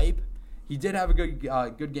the hype. He did have a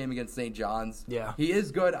good game against St. John's. Yeah. He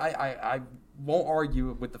is good. I won't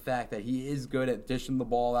argue with the fact that he is good at dishing the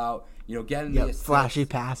ball out, getting the assists. Flashy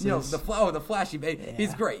passes. The flashy. Yeah.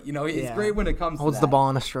 He's great. He's great when it comes Holds to the ball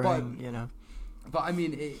on a string, But I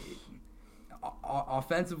mean,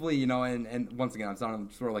 offensively, and once again, I'm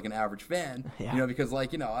sounding sort of like an average fan, because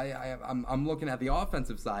I'm looking at the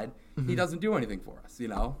offensive side. Mm-hmm. He doesn't do anything for us,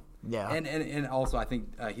 Yeah. And also I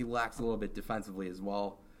think he lacks a little bit defensively as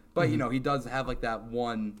well. But he does have that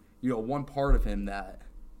one part of him that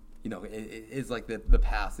is the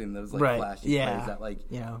passing, those right. flashy plays that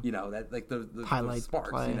the highlight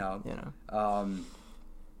sparks, play,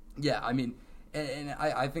 I mean, and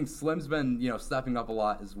I think Slim's been stepping up a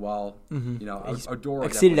lot as well. Mm-hmm. Adora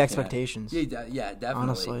exceeded expectations. Yeah, definitely.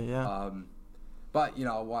 Honestly, yeah. But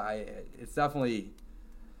it's definitely.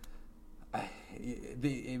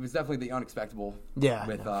 It was definitely the unexpected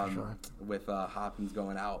with Hopkins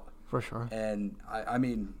going out. For sure. And I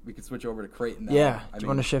mean, we could switch over to Creighton now. Yeah. Do you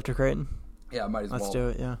want to shift to Creighton? Yeah, might as well. Let's do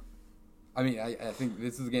it, yeah. I mean, I think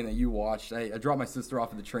this is a game that you watched. I dropped my sister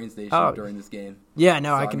off at the train station during this game. Yeah,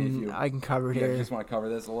 no, so, I can cover it here. You just want to cover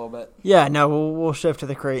this a little bit? Yeah, no, we'll shift to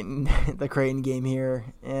the Creighton game here.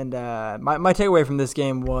 And my takeaway from this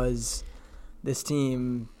game was this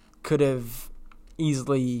team could have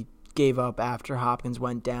easily gave up after Hopkins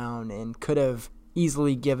went down and could have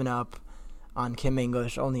easily given up on Kim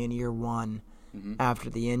English only in year one after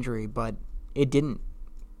the injury, but it didn't.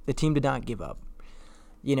 The team did not give up.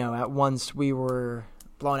 At once we were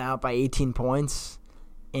blown out by 18 points,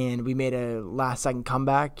 and we made a last-second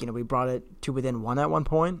comeback. We brought it to within one at one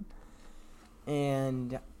point.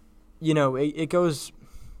 And, it goes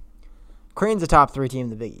 – Creighton's a top 3 team in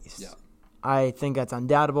the Big East. Yeah. I think that's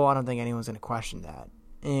undoubtable. I don't think anyone's going to question that.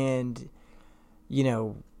 And,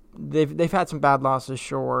 they've had some bad losses,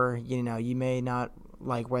 sure. You may not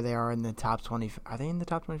like where they are in the top 20. Are they in the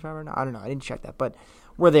top 25 right now? I don't know. I didn't check that. But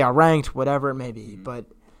where they are ranked, whatever it may be. Mm-hmm. But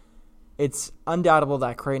it's undoubtable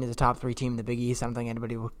that Creighton is a top 3 team in the Big East. I don't think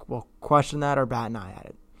anybody will question that or bat an eye at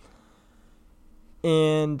it.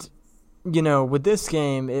 And, with this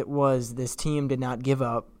game, it was this team did not give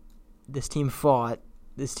up. This team fought.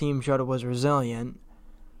 This team showed it was resilient.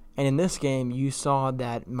 And in this game, you saw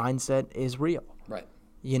that mindset is real. Right.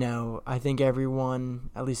 I think everyone,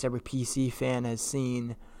 at least every PC fan, has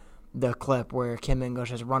seen the clip where Kim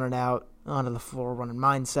English is running out onto the floor, running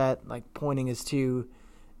mindset, like pointing his 2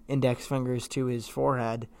 index fingers to his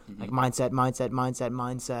forehead, like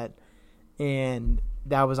mindset. And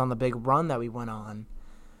that was on the big run that we went on.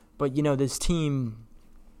 But, this team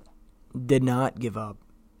did not give up.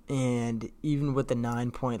 And even with the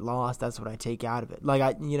 9-point loss, that's what I take out of it. Like,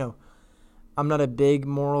 I'm not a big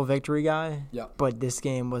moral victory guy, but this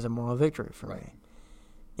game was a moral victory for me.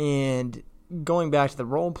 And going back to the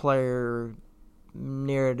role player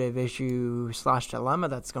narrative issue / dilemma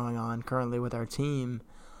that's going on currently with our team,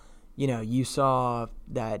 you saw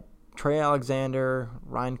that Trey Alexander,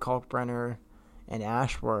 Ryan Kalkbrenner, and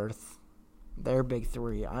Ashworth, their big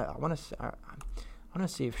 3. I want to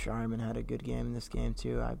see if Sharman had a good game in this game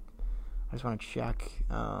too. I just want to check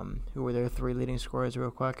who were their 3 leading scorers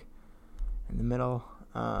real quick in the middle.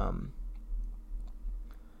 So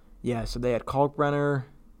they had Kalkbrenner,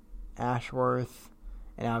 Ashworth,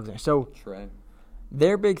 and Alexander. So Trey.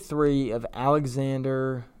 Their big 3 of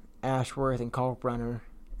Alexander, Ashworth, and Kalkbrenner.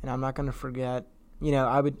 And I'm not going to forget,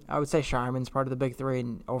 I would say Sharman's part of the big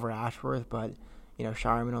 3 over Ashworth, but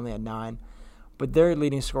Sharman only had 9. But their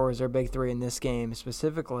leading scorers, their big 3 in this game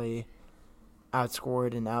specifically,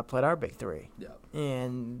 outscored and outplayed our big 3. Yeah.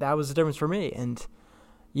 And that was the difference for me. And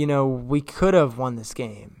we could have won this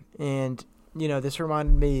game. And this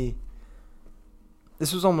reminded me.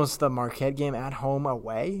 This was almost the Marquette game at home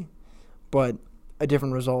away, but a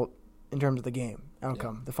different result in terms of the game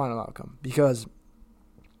outcome, the final outcome. Because,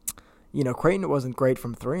 Creighton wasn't great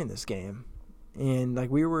from 3 in this game. And,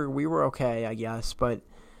 we were okay, I guess. But,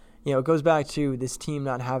 it goes back to this team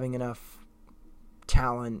not having enough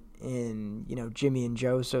talent in, Jimmy and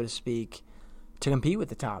Joe, so to speak, to compete with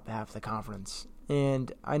the top half of the conference.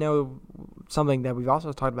 And I know something that we've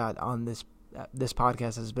also talked about on this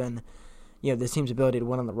podcast has been, this team's ability to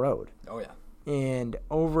win on the road. Oh, yeah. And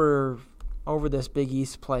over this Big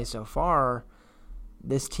East play so far,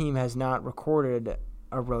 this team has not recorded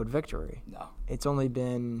a road victory. No. It's only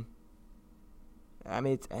been,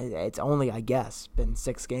 it's only, I guess, been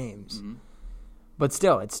 6 games. Mm-hmm. But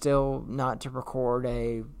still, it's still not to record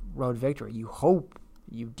a road victory. You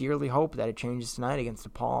dearly hope that it changes tonight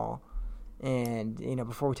against DePaul. And,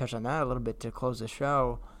 before we touch on that a little bit to close the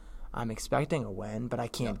show, I'm expecting a win, but I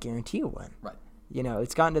can't guarantee a win. Right.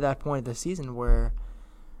 It's gotten to that point of the season where,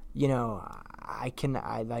 DePaul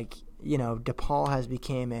has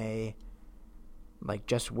became a,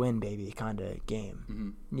 just win, baby kind of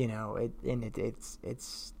game. Mm-hmm.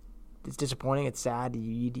 It's disappointing. It's sad.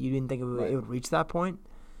 You didn't think it would reach that point.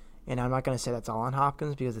 And I'm not going to say that's all on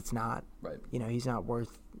Hopkins because it's not. Right. He's not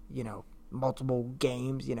worth, multiple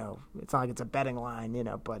games. It's not like it's a betting line,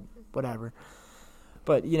 but whatever.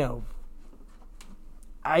 But,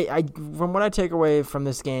 I from what I take away from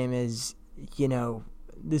this game is,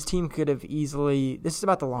 this team could have easily – this is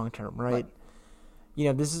about the long term, right?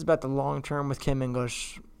 This is about the long term with Kim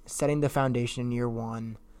English, setting the foundation in year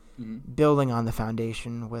 1, building on the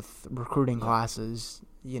foundation with recruiting classes,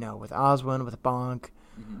 with Oswin, with Bonk,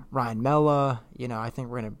 Ryan Mella. I think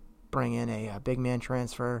we're going to bring in a big man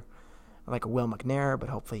transfer like a Will McNair, but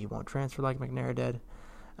hopefully he won't transfer like McNair did.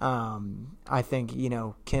 I think,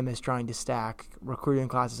 Kim is trying to stack recruiting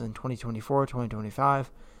classes in 2024,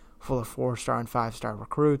 2025, full of 4-star and 5-star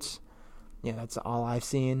recruits. That's all I've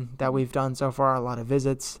seen that we've done so far, a lot of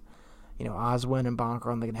visits. Oswin and Bonk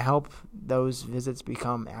are only going to help those visits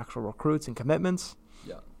become actual recruits and commitments.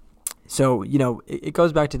 Yeah. So, it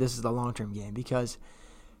goes back to this is the long-term game because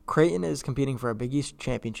Creighton is competing for a Big East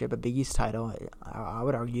championship, a Big East title. I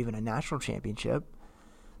would argue even a national championship,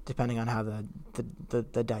 depending on how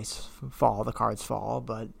the dice fall, the cards fall.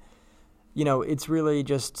 But, it's really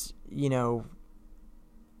just,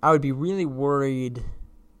 I would be really worried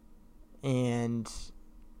and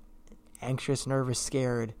anxious, nervous,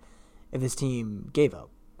 scared if this team gave up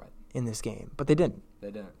in this game. But they didn't.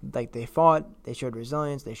 They didn't. They fought. They showed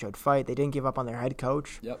resilience. They showed fight. They didn't give up on their head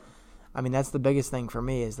coach. Yep. That's the biggest thing for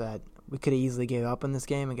me is that we could have easily gave up in this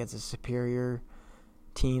game against a superior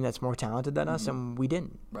team that's more talented than us, and we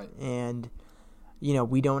didn't. Right. And,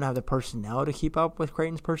 we don't have the personnel to keep up with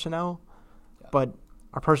Creighton's personnel, but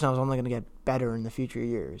our personnel is only going to get better in the future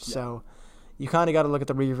years. Yeah. So you kind of got to look at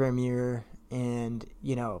the rearview mirror and,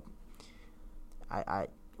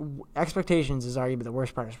 expectations is arguably the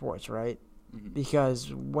worst part of sports, right? Mm-hmm.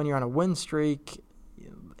 Because when you're on a win streak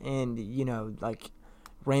and,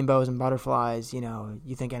 rainbows and butterflies,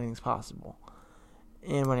 you think anything's possible.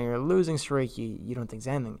 And when you're a losing streak, you don't think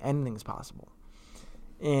anything's possible.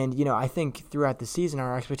 And, I think throughout the season,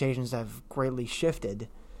 our expectations have greatly shifted.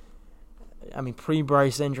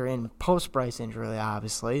 Pre-Bryce injury and post-Bryce injury,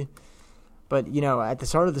 obviously. But, at the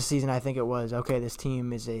start of the season, I think it was, okay, this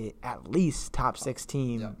team is a at least top 6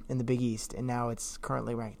 team in the Big East, and now it's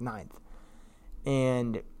currently ranked 9th.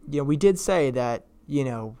 And, we did say that,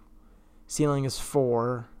 ceiling is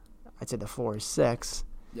 4. I'd say the floor is 6.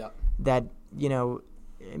 Yeah. That,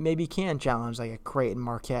 maybe can challenge like a Creighton,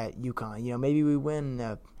 Marquette, UConn. Maybe we win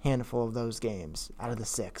a handful of those games out of the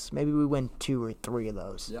 6. Maybe we win 2 or 3 of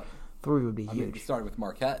those. Yep. 3 would be huge. It started with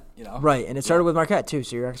Marquette, Right, and it started with Marquette too,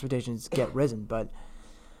 so your expectations get risen. But,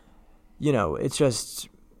 it's just,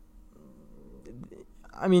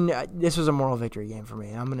 this was a moral victory game for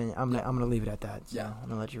me. I'm gonna leave it at that. So I'm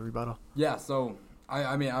gonna let you rebuttal. Yeah. So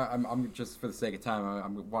I'm just for the sake of time, I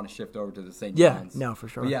want to shift over to the St. John's. Yeah, no, for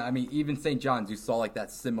sure. But even St. John's, you saw like that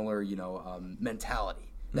similar,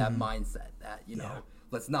 mentality, that mindset, that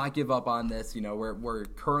let's not give up on this. We're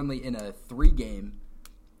currently in a 3-game.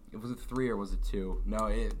 Was it 3 or was it 2?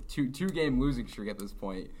 No, 2-game losing streak at this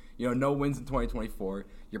point. No wins in 2024.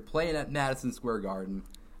 You're playing at Madison Square Garden.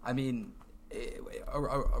 A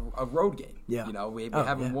road game. Yeah. We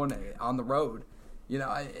haven't won on the road.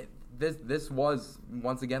 This was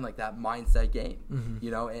once again like that mindset game.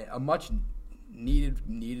 A much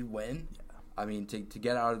needed win. To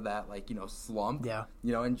get out of that slump. Yeah.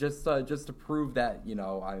 And just to prove that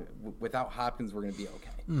without Hopkins we're gonna be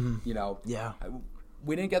okay. Yeah.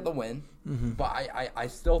 We didn't get the win, but I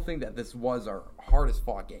still think that this was our hardest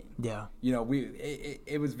fought game. Yeah.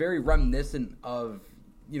 It was very reminiscent of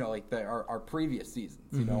our previous seasons.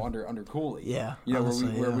 Under Cooley. Yeah.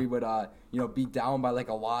 Where we would be down by like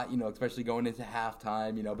a lot. Especially going into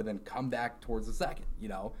halftime. But then come back towards the second.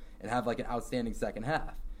 And have like an outstanding second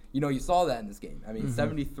half. You saw that in this game.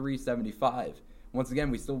 73-75. Once again,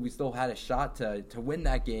 we still had a shot to win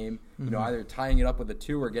that game. Either tying it up with a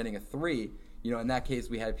 2 or getting a 3. In that case,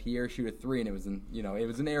 we had Pierre shoot a 3, and it was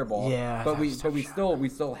an air ball. Yeah, but we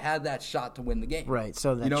still had that shot to win the game. Right.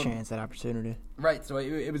 So that chance, that opportunity. Right. So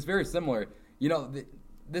it was very similar.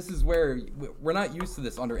 This is where we're not used to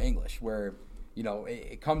this under English, where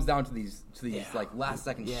it comes down to these like last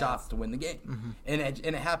second shots to win the game, and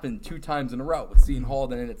it happened 2 times in a row with Seton Hall,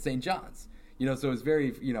 then at St. John's. So it was very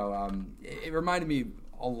it reminded me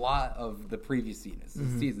a lot of the previous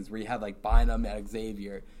seasons where you had like Bynum at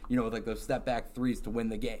Xavier, with like those step back 3s to win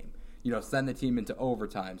the game, send the team into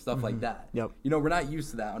overtime, stuff like that. Yep. We're not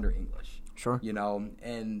used to that under English. Sure.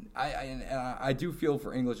 And I do feel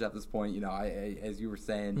for English at this point. As you were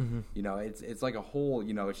saying, it's like a whole.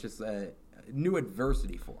 It's just a new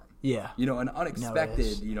adversity for them. Yeah. An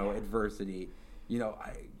unexpected adversity.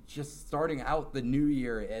 Just starting out the new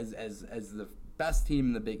year as the best team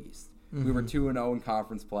in the Big East. We were 2-0 in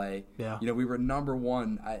conference play. Yeah. We were number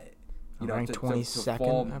 1. Ranked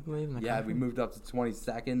 22nd, I believe. In the conference. We moved up to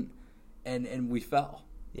 22nd, and we fell.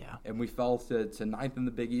 Yeah. And we fell to 9th in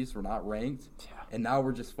the Big East. We're not ranked. Yeah. And now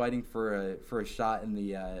we're just fighting for a shot in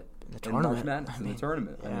the tournament. March Madness, in the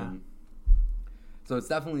tournament. Yeah. So it's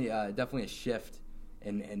definitely a shift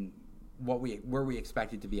in where we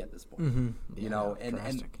expected to be at this point. Yeah,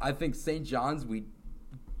 and I think St. John's, we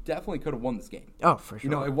definitely could have won this game. Oh, for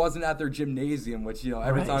sure. It wasn't at their gymnasium, which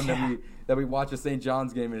every time that we watch a St.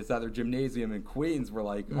 John's game and it's at their gymnasium in Queens, we're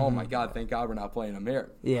like, oh my God, thank God we're not playing them here.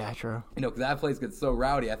 Yeah, true. Because that place gets so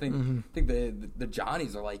rowdy. I think the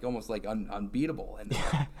Johnnies are like almost like unbeatable in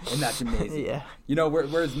that gymnasium. Yeah.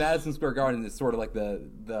 Whereas Madison Square Garden is sort of like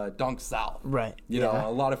the Dunk South. Right. A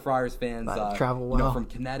lot of Friars fans travel well. from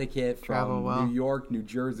Connecticut, from New York, New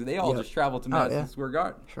Jersey. They all just travel to Madison Square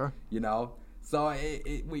Garden. Sure. So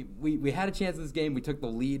we had a chance in this game. We took the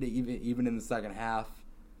lead even in the second half.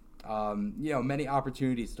 Many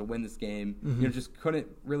opportunities to win this game. Just couldn't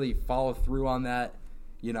really follow through on that.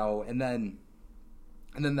 And then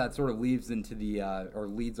that sort of leads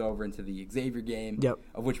over into the Xavier game. Yep.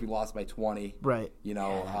 Of which we lost by 20. Right.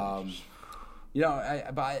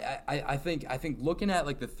 I think looking at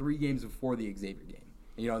like the 3 games before the Xavier game,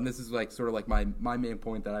 and this is like sort of like my main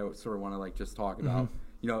point that I sort of want to like just talk about.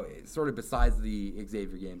 Sort of besides the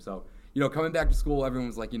Xavier game. So, coming back to school, everyone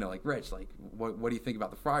was like, like, Rich, like, what do you think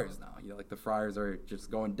about the Friars now? Like, the Friars are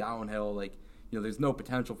just going downhill. Like, there's no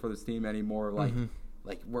potential for this team anymore.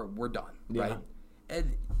 Like, we're done, right?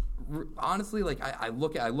 And honestly, like, I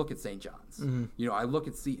look at St. John's. I look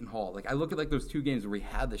at Seton Hall. Like, I look at like those 2 games where we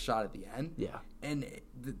had the shot at the end. Yeah. And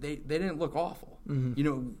they didn't look awful.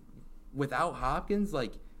 Without Hopkins,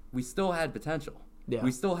 like, we still had potential. Yeah.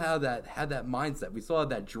 We still had that mindset. We still had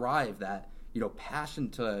that drive, that passion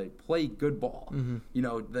to play good ball.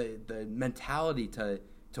 The mentality to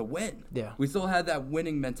win. Yeah. We still had that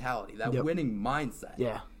winning mentality, that winning mindset.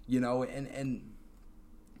 Yeah.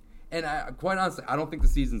 And I, quite honestly, I don't think the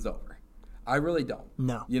season's over. I really don't.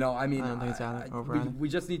 No. You know, I mean, I don't think it's we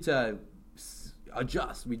just need to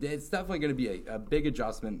adjust. It's definitely going to be a big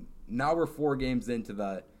adjustment. Now we're 4 games into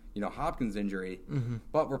the Hopkins injury,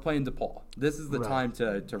 but we're playing DePaul. This is the time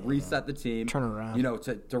to reset the team, turn it around.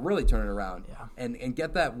 To really turn it around, yeah. and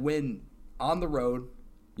get that win on the road,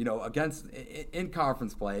 against in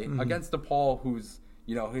conference play against DePaul, who's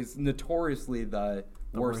notoriously the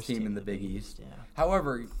worst team in the Big East. Yeah.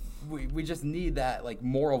 However, we just need that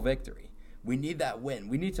moral victory. We need that win.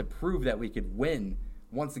 We need to prove that we could win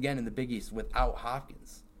once again in the Big East without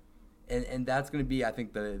Hopkins. And that's going to be, I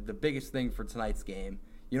think, the biggest thing for tonight's game.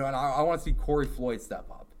 And I want to see Corey Floyd step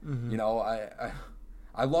up.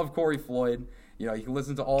 I love Corey Floyd. You can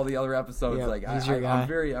listen to all the other episodes. I'm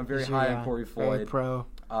very high on Corey Floyd. Very pro.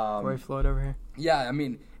 Corey Floyd over here. Yeah, I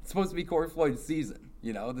mean, it's supposed to be Corey Floyd's season.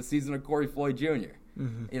 The season of Corey Floyd Jr.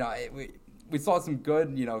 We saw some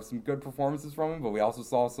good performances from him, but we also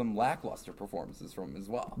saw some lackluster performances from him as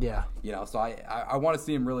well. Yeah. So I want to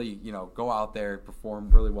see him really, go out there, perform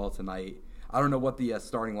really well tonight. I don't know what the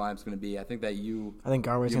starting lineup's going to be. I think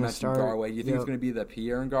Garway's going to start. Garway. Do you think it's going to be the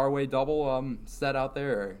Pierre and Garway double set out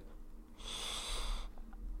there?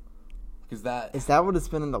 Is that what it's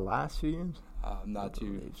been in the last few years? Not too. I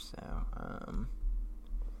believe so.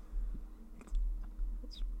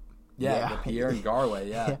 The Pierre and Garway.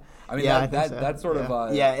 Yeah. I mean, that's sort of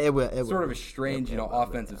sort of a strange,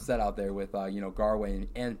 offensive set out there with Garway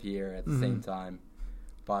and Pierre at the same time.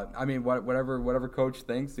 But I mean, whatever coach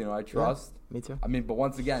thinks, I trust. Me too. I mean, but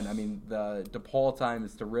once again, I mean, the DePaul time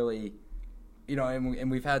is to really,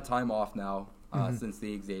 and we've had time off now since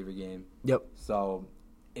the Xavier game. Yep. So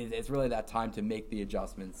it's really that time to make the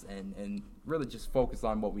adjustments and really just focus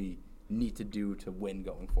on what we need to do to win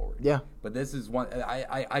going forward. Yeah. But this is one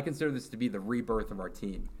I consider this to be the rebirth of our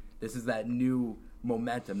team. This is that new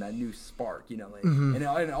momentum, that new spark, and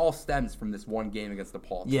it all stems from this one game against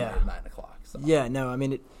DePaul tonight at 9:00. So. Yeah, no, I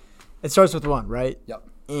mean it starts with one, right? Yep.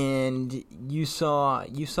 And you saw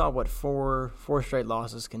what four straight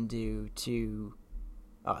losses can do to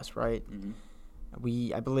us, right?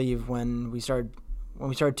 I believe when we started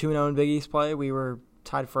 2-0 in Big East play, we were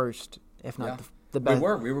tied first, if not the best.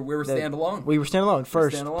 We were standalone. We were standalone,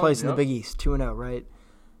 first place in the Big East, 2-0, right?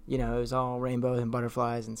 It was all rainbows and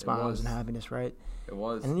butterflies and smiles and happiness, right? It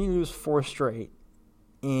was. And then you lose 4 straight,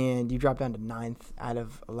 and you drop down to 9th out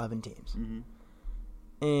of 11 teams.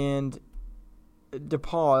 And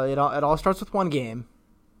DePaul, it all starts with one game,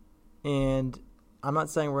 and I'm not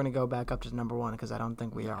saying we're going to go back up to number 1 because I don't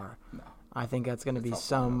think we are. No. I think that's going to be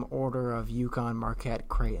some order of UConn, Marquette,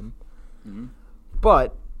 Creighton.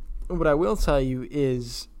 But what I will tell you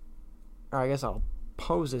is, or I guess I'll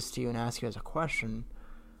pose this to you and ask you as a question.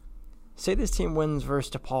 Say this team wins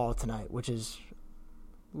versus DePaul tonight, which is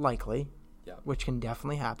likely, which can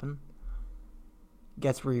definitely happen.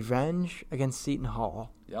 Gets revenge against Seton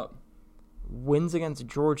Hall. Wins against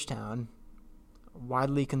Georgetown,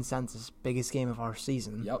 widely consensus, biggest game of our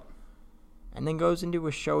season. And then goes into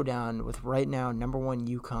a showdown with right now number 1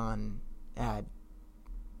 UConn at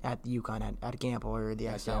Gamble or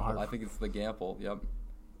the XL Harvard. I think it's the Gamble.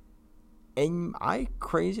 Am I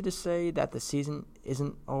crazy to say that the season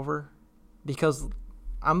isn't over? Because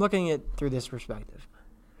I'm looking at it through this perspective.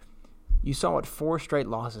 You saw what 4 straight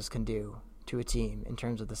losses can do to a team in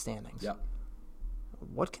terms of the standings.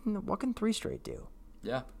 What can 3 straight do?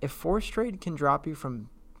 If 4 straight can drop you from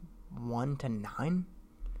 1 to 9,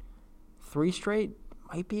 3 straight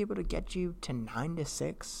might be able to get you to 9 to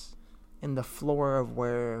 6 in the floor of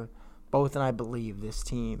where both and I believe this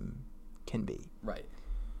team can be. Right.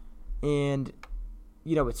 And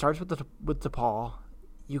it starts with DePaul.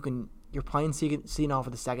 You're playing Seton Hall for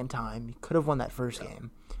the second time. You could have won that first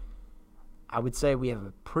game. I would say we have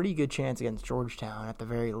a pretty good chance against Georgetown at the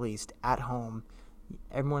very least at home.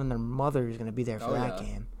 Everyone and their mother is going to be there for that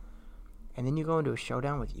game. And then you go into a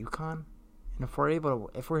showdown with UConn. And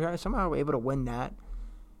if we're somehow able to win that,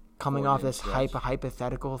 coming off this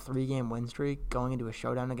hypothetical 3-game win streak, going into a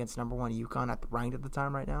showdown against number 1 UConn ranked at the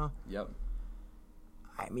time right now.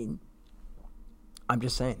 I mean, I'm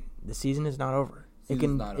just saying the season is not over.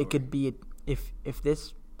 It could be if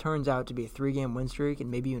this turns out to be a 3-game win streak and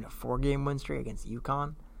maybe even a 4-game win streak against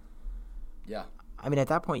UConn. I mean, at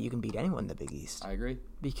that point, you can beat anyone in the Big East. I agree.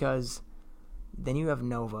 Because then you have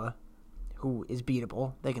Nova, who is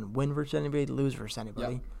beatable. They can win versus anybody, lose versus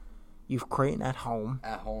anybody. You've Creighton at home.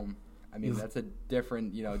 I mean, that's a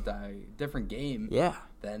different, different game.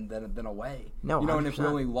 Than away. No, and if we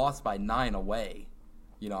only lost by 9 away,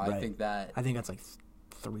 I think that's like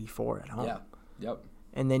 3-4 at home.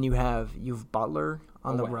 And then you've Butler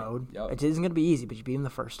on the road. It isn't going to be easy, but you beat them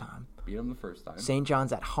the first time. St.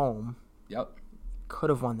 John's at home. Yep. Could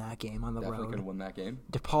have won that game on the Definitely road. could have won that game.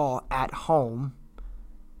 DePaul at home,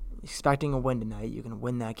 expecting a win tonight. You can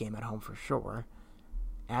win that game at home for sure.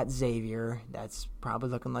 At Xavier, that's probably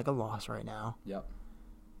looking like a loss right now. Yep.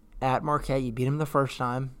 At Marquette, you beat him the first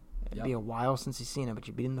time. It'd Yep. be a while since you've seen him, but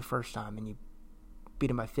you beat him the first time, and you beat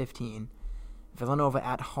him by 15. Villanova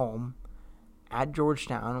at home. At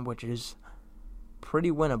Georgetown, which is pretty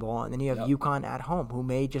winnable. And then you have UConn at home, who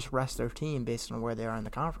may just rest their team based on where they are in the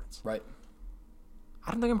conference. Right.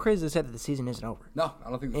 I don't think I'm crazy to say that the season isn't over. No, I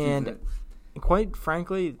don't think the season is. And quite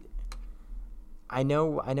frankly, I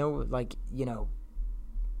know, like,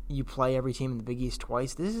 you play every team in the Big East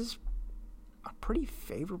twice. This is a pretty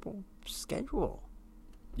favorable schedule.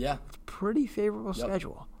 Yeah. It's a pretty favorable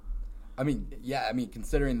schedule. I mean,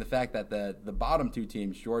 considering the fact that the bottom two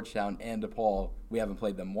teams, Georgetown and DePaul, we haven't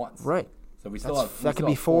played them once. Right. So we still have that could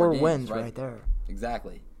be 4 wins games, right there.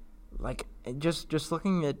 Exactly. Like, just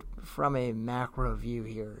looking at from a macro view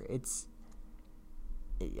here,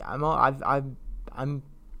 I'm not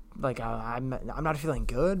feeling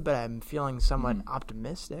good, but I'm feeling somewhat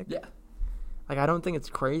optimistic. Yeah. Like, I don't think it's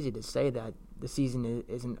crazy to say that the season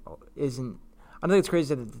isn't. I don't think it's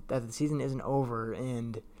crazy that the season isn't over,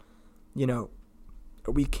 and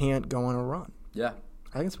we can't go on a run. Yeah.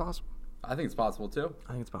 I think it's possible. I think it's possible too.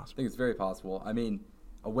 I think it's possible. I think it's very possible. I mean,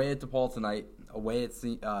 away at DePaul tonight, away at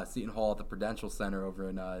Seton Hall at the Prudential Center over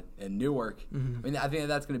in Newark. Mm-hmm. I mean, I think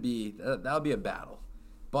that'll be a battle.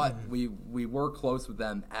 But we were close with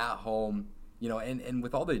them at home, and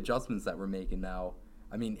with all the adjustments that we're making now.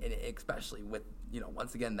 I mean, especially with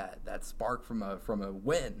once again that spark from a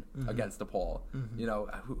win against DePaul.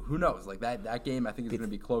 Mm-hmm. Who knows? Like that game, I think is going to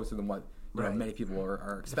be closer than what many people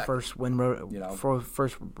are expecting. The first road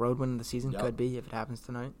win of the season could be if it happens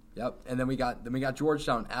tonight. Yep, and then we got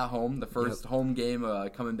Georgetown at home, the first home game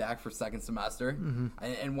coming back for second semester. Mm-hmm.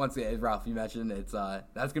 And once again, Ralph, you mentioned that's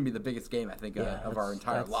going to be the biggest game I think of our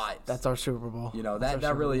entire lives. That's our Super Bowl.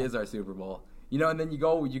 That really is our Super Bowl. And then you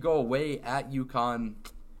go away at UConn,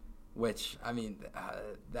 which I mean,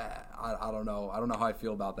 I don't know how I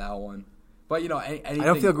feel about that one. But anything, I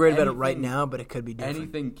don't feel great about it right now, but it could be different.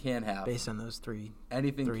 Anything can happen based on those three.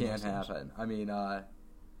 Anything can happen. I mean, I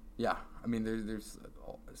mean, there's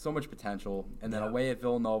so much potential, and then away at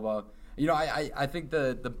Villanova. I think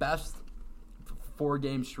the best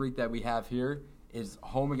 4-game streak that we have here is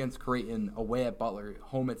home against Creighton, away at Butler,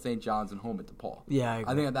 home at St. John's, and home at DePaul. Yeah,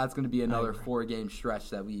 I think that's going to be another 4-game stretch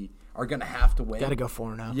that we are going to have to win. Got to go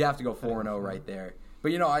 4-0. You have to go 4-0 right there.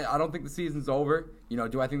 But, I don't think the season's over.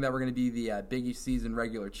 Do I think that we're going to be the Big East season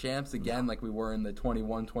regular champs again like we were in the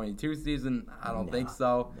 21-22 season? I don't think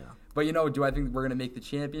so. No. But, do I think we're going to make the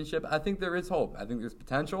championship? I think there is hope. I think there's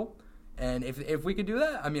potential. And if we could do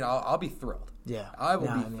that, I mean, I'll be thrilled. Yeah. I will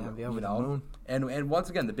be thrilled. I'll be the moon. And once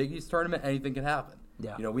again, the Big East tournament, anything can happen.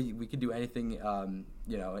 Yeah. We could do anything,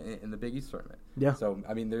 in the Big East tournament. Yeah. So,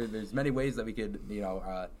 I mean, there's many ways that we could,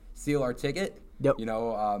 seal our ticket. Yep.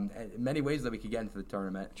 Many ways that we could get into the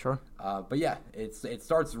tournament. Sure. But yeah, it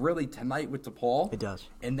starts really tonight with DePaul. It does.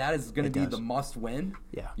 And that is going to be the must win.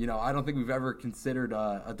 Yeah. I don't think we've ever considered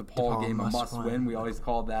a DePaul game a must win. We always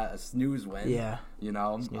called that a snooze win. Yeah.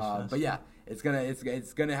 But yeah, it's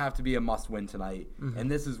gonna have to be a must win tonight. Mm-hmm.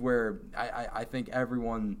 And this is where I think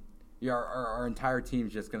everyone, our entire team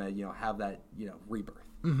is just gonna have that rebirth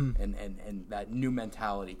and that new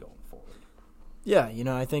mentality going forward. Yeah,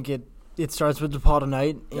 I think it starts with DePaul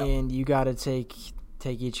tonight, and you got to take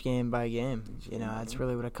each game by game. That's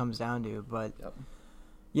really what it comes down to. But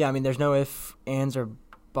yeah, I mean, there's no ifs, ands, or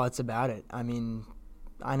buts about it. I mean,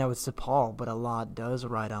 I know it's DePaul, but a lot does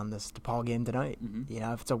ride on this DePaul game tonight. Mm-hmm.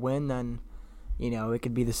 If it's a win, then it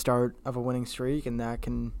could be the start of a winning streak, and that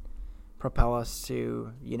can propel us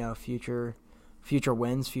to future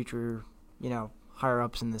wins, future higher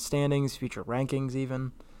ups in the standings, future rankings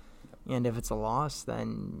even. And if it's a loss,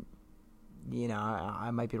 then I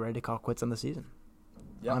might be ready to call quits on the season.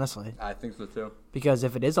 Yep. Honestly, I think so too. Because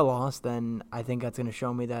if it is a loss, then I think that's going to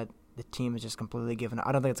show me that the team is just completely given up.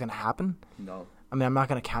 I don't think it's going to happen. No. I mean, I'm not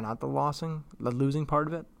going to count out the losing part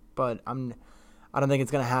of it, but I don't think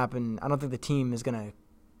it's going to happen. I don't think the team is going to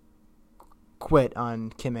quit on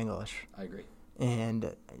Kim English. I agree.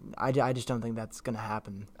 And I just don't think that's going to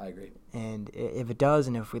happen. I agree. And if it does,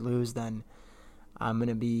 and if we lose, then I'm going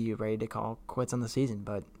to be ready to call quits on the season.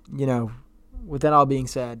 But, with that all being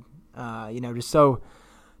said, just so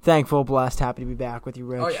thankful, blessed, happy to be back with you,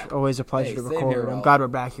 Rich. Oh, yeah. Always a pleasure to record. Here, I'm glad we're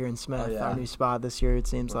back here in Smith, our new spot this year, it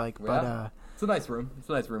seems like. Yeah. But it's a nice room. It's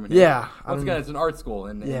a nice room in here. Yeah. Once again, it's an art school,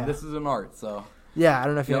 and this is an art, so. Yeah, I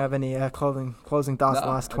don't know if you have any closing thoughts the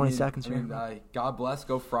last 20 seconds here. God bless.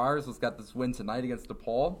 Go Friars. Let's get this win tonight against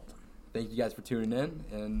DePaul. thank you guys for tuning in.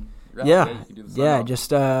 And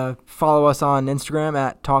just follow us on Instagram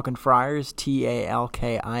at Talkin Friars,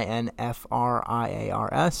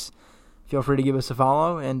 TalkinFriars. Feel free to give us a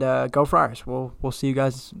follow, and go Friars. We'll see you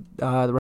guys the